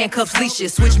 Handcuffs,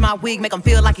 leashes. Switch my wig, make him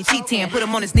feel like he cheating. Put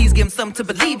him on his knees, give him something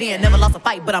to believe in. Never lost a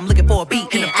fight, but I'm looking for a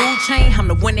beat. In the food chain, I'm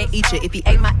the one that eat you. If he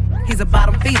ate my, he's a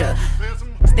bottom feeder.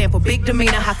 Stand for big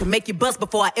demeanor. I can make you bust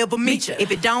before I ever meet you.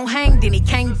 If it don't hang, then he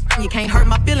can't. You can't hurt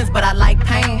my feelings, but I like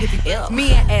pain. If he ill,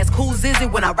 me and ask who's is it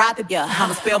when I ride the yeah,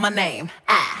 I'ma spell my name.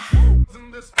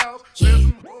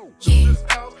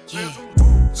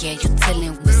 Yeah, you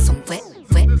dealing with some wet.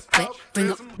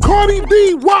 Bring up Cardi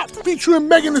B, WAP featuring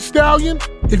Megan Thee Stallion.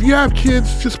 If you have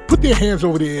kids, just put their hands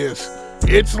over their ears.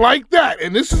 It's like that,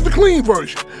 and this is the clean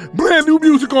version. Brand new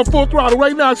music on Full Throttle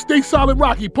right now. Stay Solid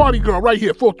Rocky, Party Girl, right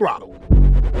here, Full Throttle.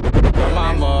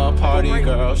 Mama, party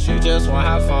girl, she just wanna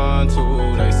have fun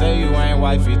too. They say you ain't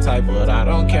wifey type, but I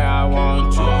don't care, I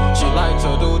want you. She like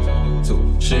to do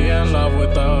too. She in love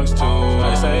with thugs too.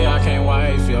 They say I can't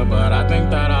wife you, but I think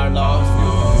that I love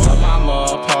you. Her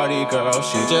mama, party girl,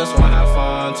 she just wanna have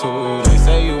fun too. They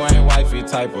say you ain't wifey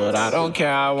type, but I don't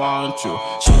care, I want you.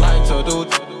 She like to do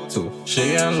too.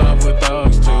 She in love with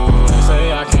thugs too. They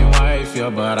say I can't wife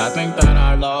you, but I think that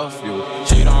I love you.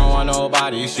 She don't want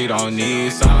nobody, she don't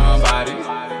need somebody.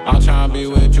 I'm tryna be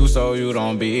with you so you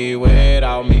don't be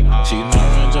without me. She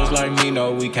nothing just like me,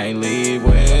 no, we can't leave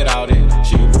without it.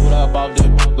 She boot up off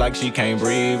the like she can't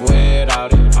breathe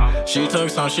without it. She took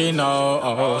some she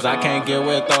knows, I can't get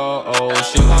with those.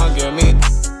 She gon' give me,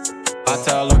 I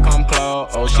tell her come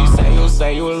close. She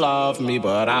say you love me,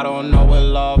 but I don't know what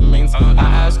love means. I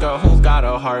ask her who got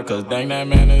a heart, cause dang that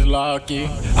man is lucky.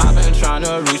 I've been trying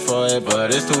to reach for it, but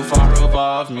it's too far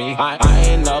above me. I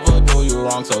ain't never do you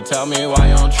wrong, so tell me why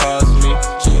you don't trust me.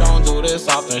 She don't do this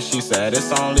often, she said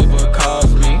it's only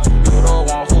because me. You the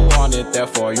one who want it,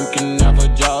 therefore you can never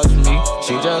judge me.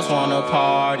 She just wanna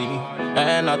party,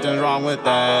 and nothing wrong with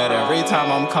that. Every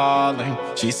time I'm calling,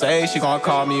 she say she gon'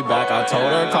 call me back. I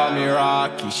told her call me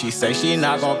Rocky, she say she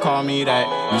not gon' call me that.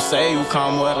 You say you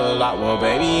come with a lot, well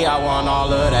baby I want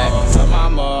all of that. Her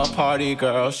mama a party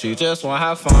girl, she just wanna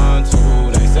have fun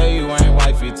too. They say you ain't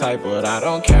wifey type, but I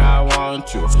don't care, I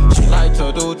want you. She like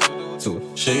to do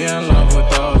too. She in love with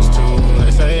those too.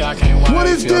 They say I can't wife. What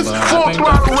is this? Full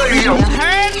Throttle Radio.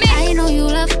 I know you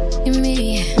love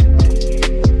me.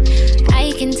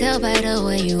 I can tell by the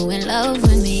way you in love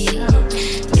with me.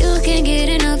 You can't get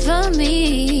enough of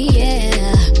me,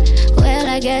 yeah. Well,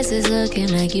 I guess it's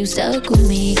looking like you stuck with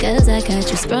me, cause I got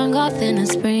you sprung off in the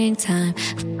springtime.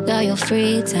 Got your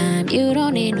free time, you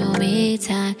don't need no me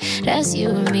time. That's you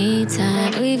and me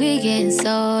time. We be getting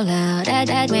so loud,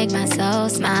 that make my soul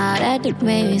smile. That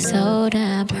make me so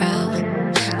damn proud.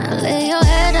 Now lay your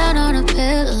head down on a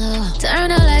pillow, turn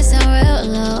the lights down real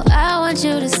low. I want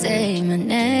you to say my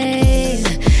name.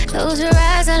 Close your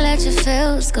eyes and let your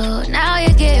feels go. Now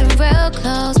you're getting real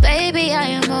close, baby, I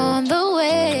am on the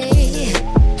way.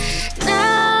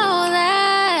 Now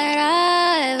that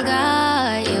I've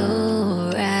got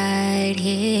you right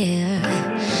here,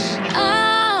 I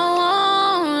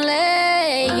won't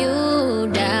let you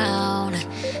down.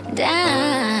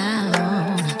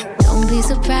 Don't be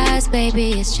surprised,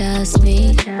 baby, it's just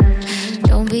me.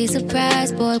 Don't be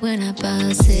surprised, boy, when I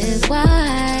bust it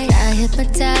wide. I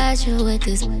hypnotize you with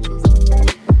this.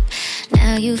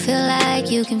 Now you feel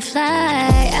like you can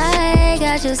fly. I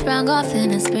got you sprung off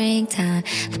in the springtime.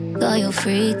 All your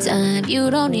free time, you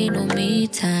don't need no me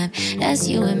time. That's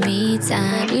you and me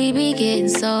time. We be getting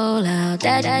so loud,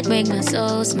 that make my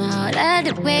soul smile.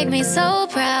 That make me so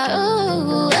proud.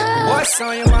 Ooh, what's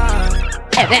on your mind?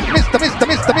 Mr.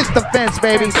 Vince,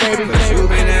 baby. You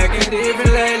been acting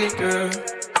different lately, girl.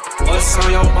 What's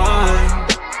on your mind?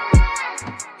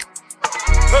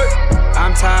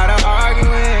 I'm tired of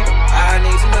arguing. I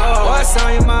need to know what's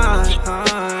on your mind.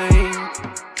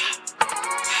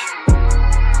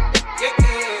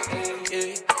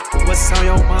 What's on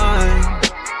your mind?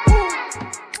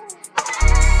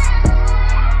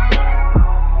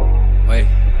 Wait,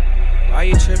 why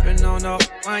you tripping on no?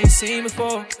 I ain't seen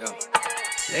before.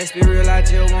 Let's be real, I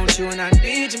just want you and I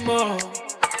need you more.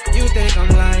 You think I'm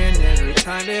lying every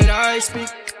time that I speak,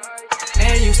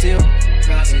 and you still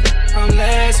gossip from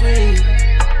last week.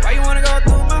 Why you wanna go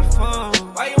through my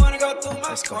phone? Why you wanna go through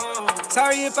my phone?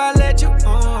 Sorry if I let you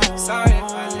on. Sorry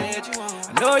if I let you on.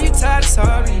 I know you tired of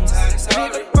sorry. Pick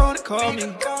up the phone and call me.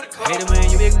 I hate it when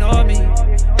you ignore me.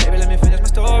 Baby, let me finish my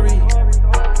story.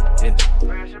 Yeah.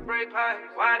 Pressure break pipe.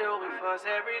 Why do we fuss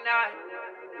every night?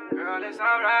 Girl, it's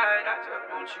alright. I just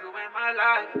want you in my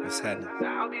life. What's happening?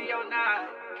 I'll be your night.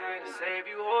 Save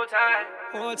you hold tight,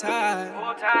 hold tight,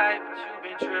 hold tight.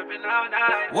 But you been tripping all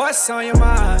night. What's on your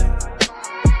mind?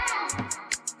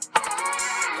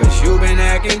 Cause you been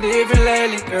acting different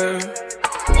lately, girl.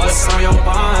 What's on your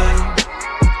mind?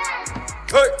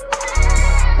 Hey.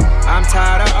 I'm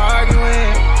tired of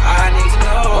arguing. I need to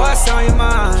know what's on your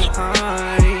mind.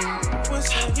 What's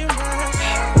on your mind?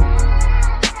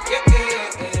 Yeah, yeah,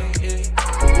 yeah,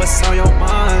 yeah. What's on your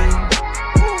mind?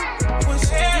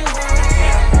 What's on your mind?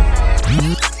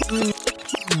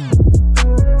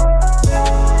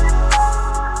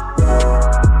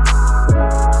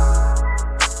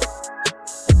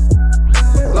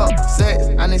 Look, sex,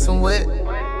 I need some wet.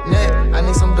 Neck, I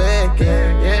need some back,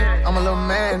 yeah, yeah. I'm a little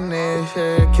madness,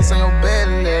 yeah. Kiss on your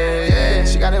belly, yeah.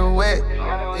 She got it wet,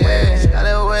 yeah. She got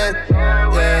it wet,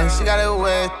 yeah. She got it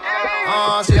wet,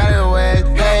 she got it wet.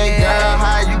 Hey girl,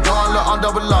 how you doing? Look, I'm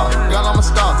double up, girl, I'm a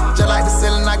star. Just like the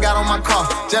ceiling I got on my car.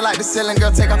 Just like the ceiling,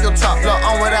 girl, take off your top. Look,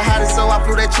 I'm with the hottest, so I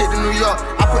flew that chick to New York.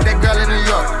 I put that girl in New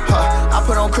York, I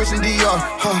put on Christian Dior,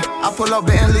 I pull up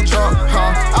Bentley truck,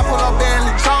 I pull up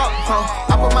Bentley truck,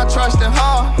 I put my trust in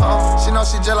her, she know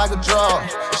she just like a drug.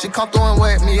 She come through and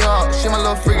wake me up. She my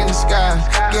little freak in the sky.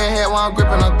 Getting head while I'm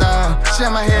gripping her thigh. She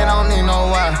in my head, I don't need no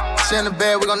why. She in the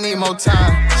bed, we gon' need more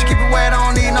time. She keep it wet, I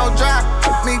don't need no dry.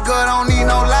 Me good, I don't need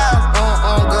no lies.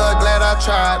 Good, glad I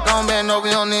tried. Don't bend over,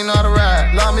 you don't need no other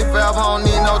ride. Love me forever, I don't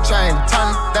need no chain. Turn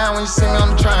it down when you see me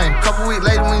on the train. Couple weeks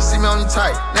later when you see me on your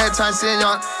tight. Next time see you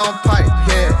on pipe,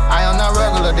 yeah. I am not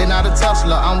regular, they not a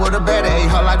Tesla. I'm with a baddie, ate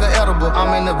her like an edible.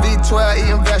 I'm in the V12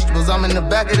 eating vegetables. I'm in the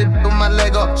back of it with my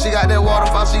leg up. She got that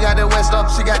waterfall, she got that wet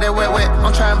stuff. She got that wet.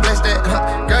 I'm trying to bless that.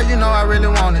 Girl, you know I really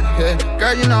want it, yeah.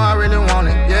 Girl, you know I really want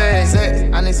it, yeah. Sex,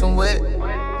 I need some wet.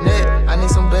 Neck, I need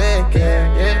some back,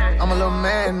 yeah, yeah. I'm a little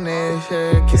madness,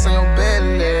 yeah. Kiss on your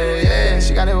belly, yeah.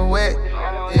 She got it wet,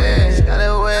 yeah. She got it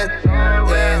wet,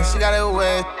 yeah. She got it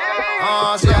wet,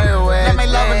 she got it wet. Let me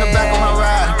love in the back of my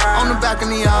ride. On the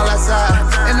balcony, all outside.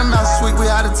 In the mouth sweet, we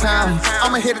out of town.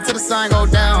 I'ma hit it till the sun go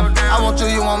down. I want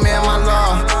you want me and my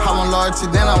love. I want loyalty,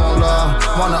 then I want love.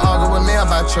 Wanna argue with me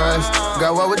about trust.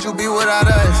 Girl, what would you be without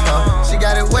us? She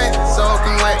got it wet,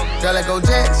 soaking wet. Girl, let go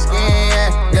jet skin,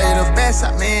 yeah. Girl, you the best,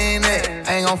 I mean it.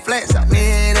 Ain't gon' flex, I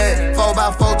mean it.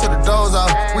 4x4 to the doors off.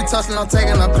 We tussling on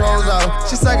taking her clothes off.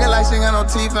 She suck it like she got no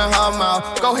teeth in her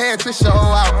mouth. Go ahead, twist your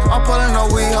hoe out. I'm pulling no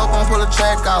weed, hope I'm pull a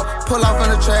track out. Pull off in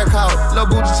the track out. Lil'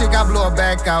 booty chick, I blew her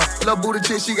back out. Lil' booty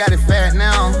chick, she got it fat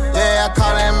now. Yeah, I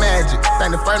call her magic.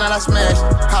 Think the first night I smashed.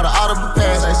 Caught her audible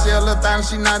pass. Like she a little thing,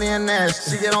 she naughty and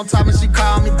nasty. She get on top and she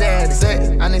call me daddy.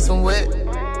 Sex, I need some wet.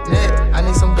 Neck, I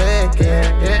need some back,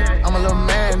 yeah, yeah. I'm a little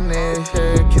madness,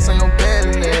 yeah. Kiss on your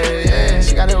belly, yeah.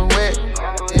 She got it wet,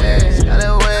 yeah. She got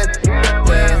it wet,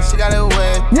 yeah. She got it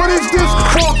wet. What is this?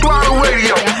 Throttle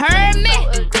Radio. You heard me?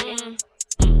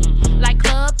 Like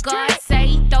Club God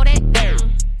say, throw that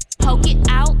poke it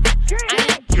out.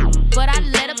 I ain't, but I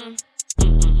let him.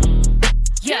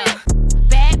 Yeah,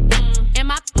 back in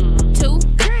my two.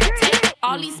 Take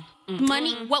all these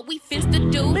money, what we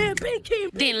finna do.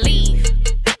 Then leave.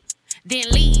 Then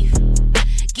leave.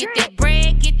 Get that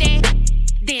bread, get that.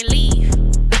 Then leave.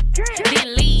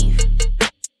 Then leave.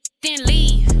 Then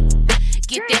leave.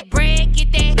 Get that bread,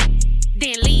 get that.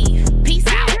 Then leave. Peace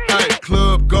out. Hey,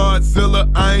 Club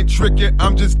Godzilla, I ain't tricking,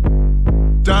 I'm just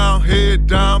down, head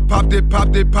down, pop it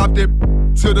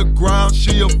to the ground.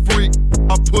 She a freak,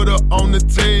 I put her on the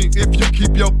team. If you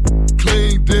keep your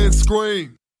clean, then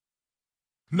scream.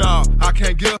 Nah, I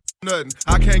can't give her nothing.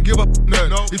 I can't give her nothing.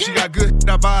 No. If she got good,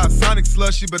 I buy a Sonic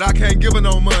slushy, but I can't give her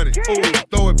no money. Ooh,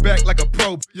 throw it back like a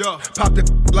pro. Yeah, pop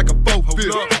that like a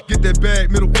 4-5. Get that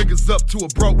bag, middle fingers up to a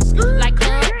broke. Like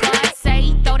Club God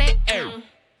say, throw that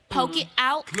poke it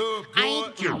out.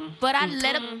 I ain't, but I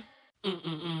let him.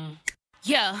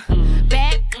 Yeah,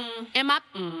 back in my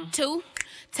two.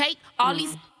 Take all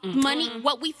these money,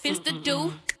 what we finna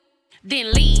do.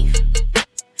 Then leave.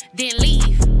 Then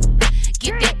leave.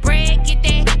 Get that bread, get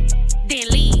that, then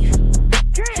leave.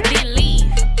 Then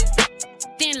leave.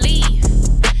 Then leave.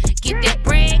 Get that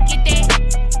bread, get that,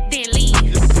 then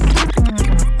leave.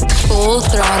 Full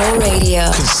Throttle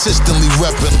Radio. Consistently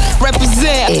reppin'.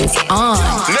 Represent is on.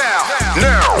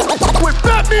 Now. With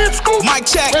Fatman Scoop. Mic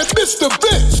check. And Mr.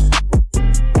 Bitch.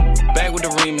 Back with the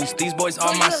remix. These boys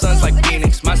all my sons like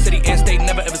Phoenix. My city and state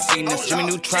never ever seen this. Jimmy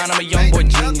Neutron, I'm a young boy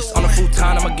genius. On a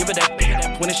futon, I'ma give it that.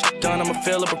 When it's done, I'ma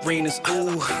fill up arenas.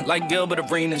 Ooh, like Gilbert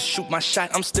Arenas. Shoot my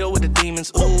shot, I'm still with the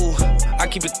demons. Ooh, I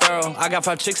keep it thorough. I got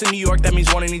 5 chicks in New York, that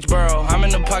means 1 in each borough. I'm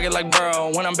in the pocket like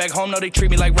Burrow. When I'm back home, no, they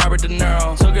treat me like Robert De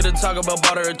Niro. Took her to Taco Bell,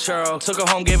 bought her a churro. Took her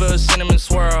home, gave her a cinnamon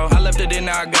swirl. I left it in,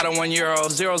 now I got her €1.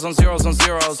 Zeros on zeros on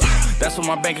zeros. That's what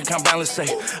my bank account balance say.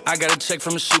 I got a check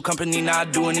from a shoe company, now I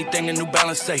do anything the New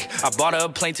Balance say. I bought her a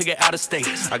plane ticket out of state.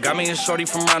 I got me a shorty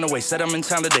from round the way, said I'm in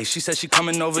town today. She said she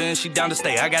coming over and she down to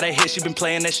stay. I got a hit, she been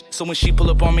playing that shit, so when she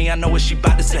pull up on me, I know what she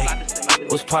bout to say.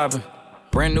 What's poppin'?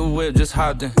 Brand new whip, just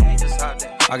hopped in.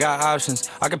 I got options,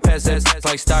 I can pass that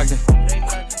like Stockton.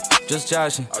 Just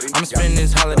joshing, I'ma spend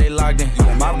this holiday locked in.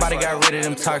 My body got rid of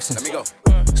them toxins.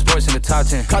 Sports in the top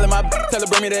 10. Callin' my tell her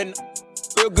bring me that.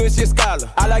 Real good, she a scholar.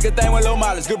 I like a thing with low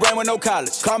mileage, good brain with no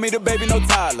college. Call me the baby, no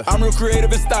Tyler. I'm real creative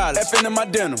and stylish. F in my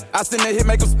denim. I send that hit,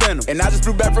 make them spin them. And I just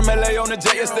flew back from LA on the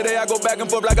jet yesterday. I go back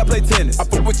and forth like I play tennis. I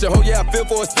fuck with your hoe, yeah, I feel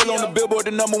for it. Still on the Billboard,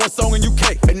 the #1 song in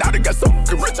UK. And now they got so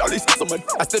fucking rich, all these so much.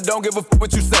 I still don't give a fuck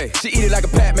what you say. She eat it like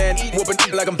a Fatman,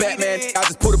 whooping like I'm Batman. I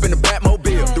just put up in the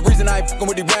Batmobile. The reason I ain't fucking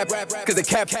with these rap, cause they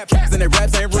caps and their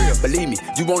raps ain't real. Believe me,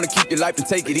 you wanna keep your life and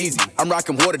take it easy. I'm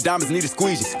rocking water diamonds, need a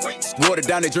squeegee. Water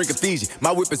down, they drinking Fiji.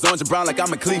 My whip is orange and brown like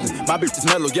I'm in Cleveland. My bitch is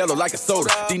mellow yellow like a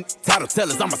soda. These title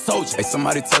tellers, I'm a soldier. Hey,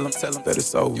 somebody tell him that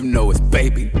it's over. You know it's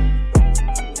baby.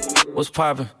 What's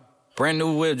poppin'? Brand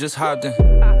new whip, just hopped in.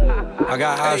 I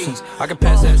got options, I can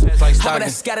pass that like Stockton.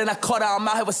 That scattered, I caught her, I'm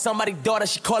out here with somebody's daughter.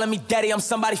 She calling me daddy, I'm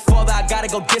somebody's father. I gotta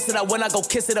go diss it, I when I go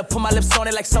kiss it. I put my lips on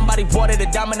it like somebody watered the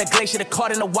diamond, the glacier, the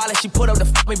card in the wallet. She put up to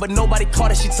f me, but nobody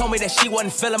caught it. She told me that she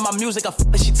wasn't feeling my music. I f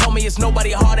it, she told me it's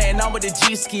nobody harder, and I'm with the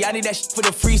G-ski. I need that shit for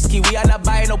the free ski. We are not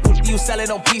buying no pussy, you sell it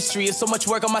on P Street. It's so much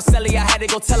work on my celly, I had to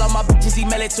go tell all my bitches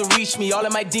email it to reach me. All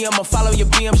in my DM, I follow your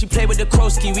BM. She played with the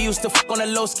Krosky. We used to f on the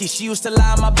low ski. She used to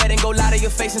lie on my bed and go lie to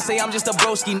your face and say I'm just a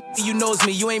broski. You knows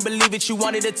me, you ain't believe it, you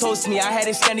wanted to toast me. I had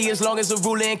it standing as long as a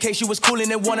ruler in case you was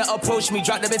coolin' and wanna approach me.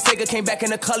 Dropped the Bentayga, came back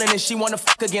in the color and she wanna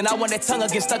fuck again. I want that tongue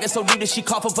again, stuck it so deep that she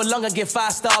cough up a lung again.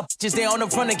 5-star bitches, they on the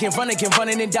run again,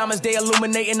 running in diamonds, they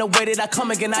illuminating the way that I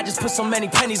come again. I just put so many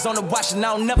pennies on the watch and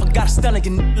I don't never got a stun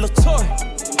again. Latour.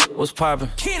 What's poppin'?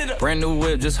 Brand new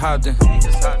whip, just hopped in.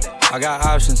 I got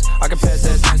options, I can pass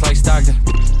that like Stockton.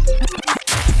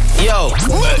 Yo,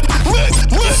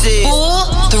 this is Full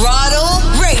Throttle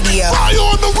Radio. Fire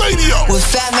on the radio with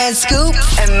Fatman Scoop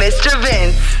and Mr.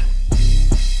 Vince.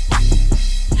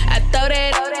 I throw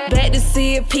that back to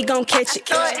see if he gon' catch it.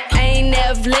 I ain't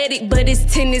athletic, but it's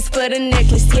tennis for the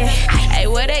necklace, yeah. Hey,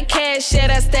 where that cash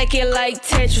at? I stack it like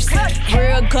Tetris.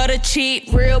 Real gutter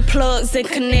cheap, real plugs and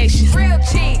connections. Real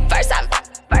cheap. First time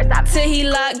till he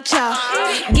locked jaw.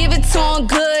 Give it to him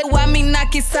good, why me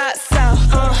knock his socks off?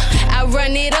 I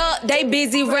run it up, they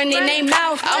busy running they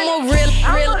mouth. I'm a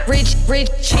real rich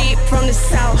cheap from the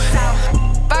south.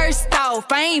 First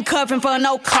off, I ain't cuffin' for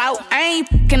no clout. I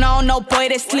ain't f***ing on no boy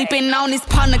that's sleeping on his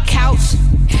partner couch.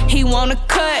 He wanna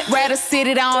cut, rather sit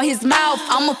it on his mouth.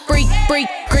 I'm a freak,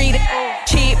 greedy,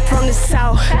 cheap from the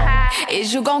south.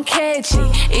 Is you gon' catch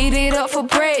it? Eat it up for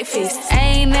breakfast. I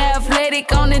ain't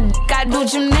athletic on the dick, I do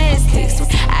gymnastics.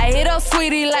 I hit up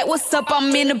sweetie like, what's up,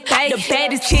 I'm in the bay. The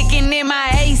baddest chicken in my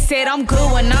A said I'm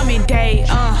good when I'm in day.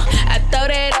 I throw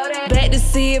that back to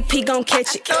see if he gon'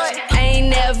 catch it. I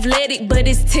ain't athletic, but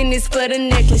it's tennis for the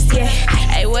necklace, yeah.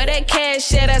 Hey, where that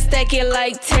cash at? I stack it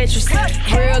like Tetris.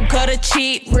 Real gutter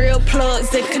cheap, real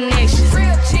plugs and connections.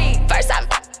 Real cheap. First time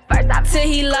till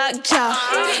he locked jaw.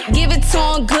 Give it to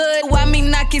him good, why me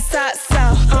knock his socks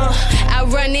off? I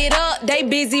run it up, they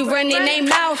busy running they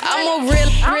mouth. I'm a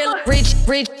real rich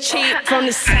cheap from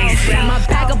the south. Ran my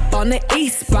bag up on the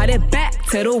east, brought it back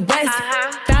to the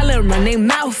west. Dollar run they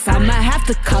mouth, I might have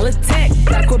to call it tech.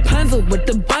 Black Rapunzel with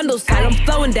the bundles, had them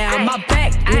flowing down my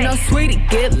back. You know, sweetie,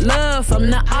 get love from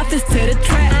the office to the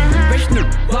track. Rich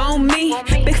nigga on me,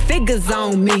 big figures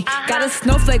on me. Got a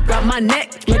snowflake around my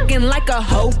neck, looking like a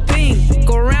whole thing.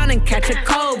 Go around and catch a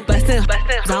cold, bustin',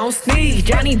 don't sneeze.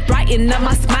 Johnny brighten up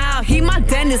my smile, he my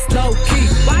dentist low key.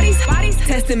 Bodies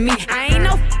testing me, I ain't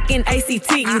no fucking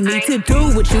ACT. You need to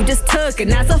do what you just took,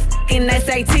 and that's a fucking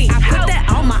SAT. I put that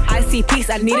on my ICPs,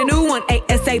 I need a new one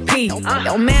ASAP.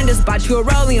 Yo man just bought you a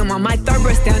rollium on my third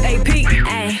breast down AP.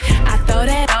 Ay, I throw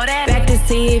that back to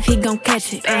see if he gon'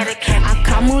 catch it. I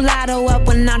call mulatto up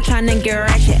when I'm tryna get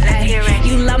ratchet. Ay,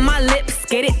 you love my lips,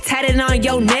 get it tatted on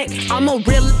your neck. I'm a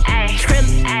real trip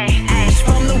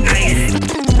from the west.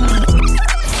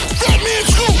 Fatman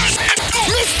Scoop,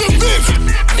 Mr.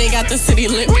 Vince. They got the city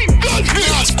lit. We got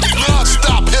this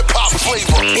non-stop hip-hop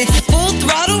flavor. It's Full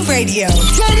Throttle Radio.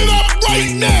 Turn it up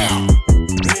right now.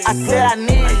 I said I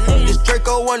need it. This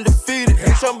Draco undefeated.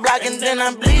 Bitch, I'm blocking, then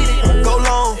I'm bleeding. Go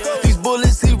long. These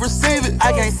bullets, he receive it.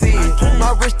 I can't see it.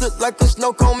 My wrist look like a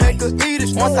snow cone, make her eat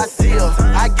it. Once I see her,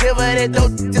 I give her that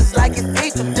dope just like it's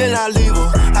feature. Then I leave her.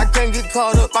 I can't get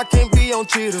caught up, I can't be on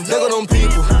cheaters. Look at them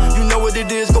people, you know what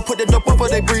it is. Go put that dope up for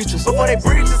they breaches. Before they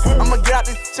breaches, I'ma get out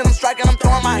this shit, I'm striking, I'm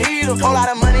throwing my heater. Whole lot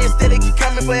of money instead, it keep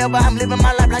coming forever. I'm living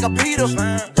my life like a Peter.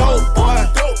 Dope boy,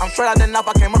 I'm straight out the knife,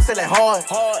 I came up selling hard.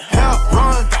 Hell,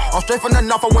 run. I'm straight from the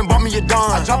knife, I went bought me a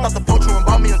dime. I jumped off the poacher and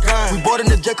bought me a gun. We bought in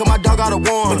the jet, cause my dog got a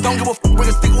one. But don't give a f when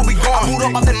the stick will be gone. I moved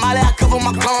up off that molly, I cover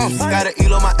my gums. Gotta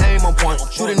eat on my aim on point.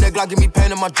 Shoot a neck like give me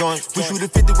pain in my joint. We shoot a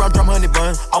 50 round drum, honey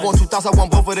bun. I want 2 thoughts, I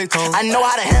want both of they tongues. I know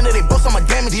how to handle they books, I'm a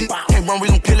damage. Can't run, we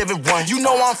gon' kill everyone. You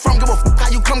know where I'm from, give a f how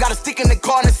you come. Got a stick in the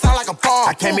car and it sound like a bomb.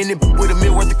 I came in it with $1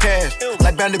 million worth of cash.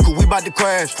 Like Bandicoot, we bout to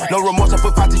crash. No remorse, I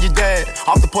put 5 to your dad.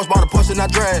 Off the porch, bought a push and I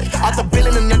drag. Out the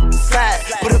bill and the slide.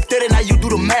 Put up 30, now you do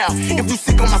the math. If you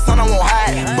sick on my son, I won't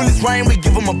hide. Bullets rain, we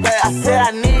give him a bath. I said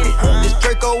I need it. This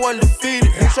Draco undefeated.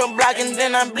 Hit your block and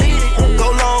then I bleed it. Go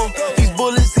long, these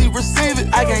bullets, he receive it.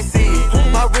 I can't see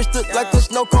it. My wrist look like a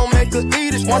snow cone, make her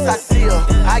eat it. Once I see her,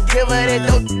 I give her that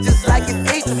dope just like it's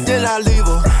feature. Then I leave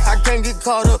her. I can't get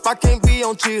caught up, I can't be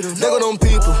on cheaters. Look at them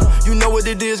people, you know what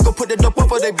it is. Go put that dope up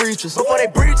for they breaches. Before they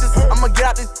breaches, I'ma get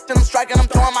out this shit, I'm striking, I'm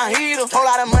throwing my heater. Whole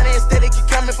lot of money instead, it keep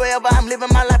coming forever. I'm living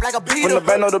my life like a Peter. From the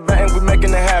band on the band, we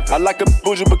making it happen. I like a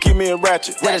bougie, but keep me a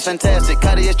ratchet. That is fantastic.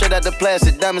 Cardi straight out the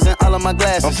plastic. Diamonds in all of my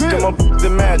glasses. I'm sick of my the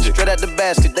magic. Straight out the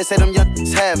basket. They say them young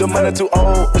have the money too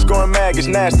old, it's growing mag, it's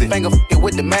nasty. Finger f***ing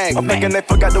with the mag. I'm thinking they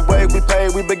forgot the way we pay.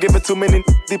 We been giving too many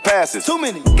passes. Too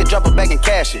many. Get drop it back and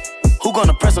cash it. Who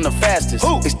gonna press on the fastest?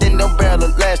 Who? Extend them barrel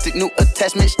elastic. New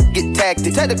attachments get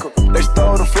tactic. Technical. They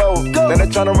stole the flow. Now they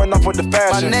tryna run off with the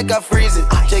fashion. My neck got freezing.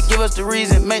 Just give us the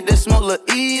reason. Make this smoke look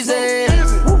easy.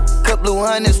 Cut blue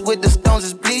hundreds with the stones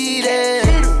is bleeding.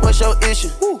 What's your issue?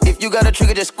 If you got a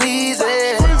trigger, just squeeze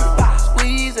it.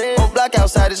 Squeeze it. Whole block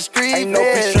outside the street. Ain't no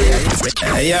street.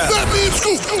 Hey, yeah.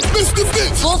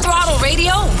 Full Throttle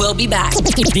Radio will be back.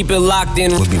 Keep it locked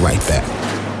in. We'll be right back.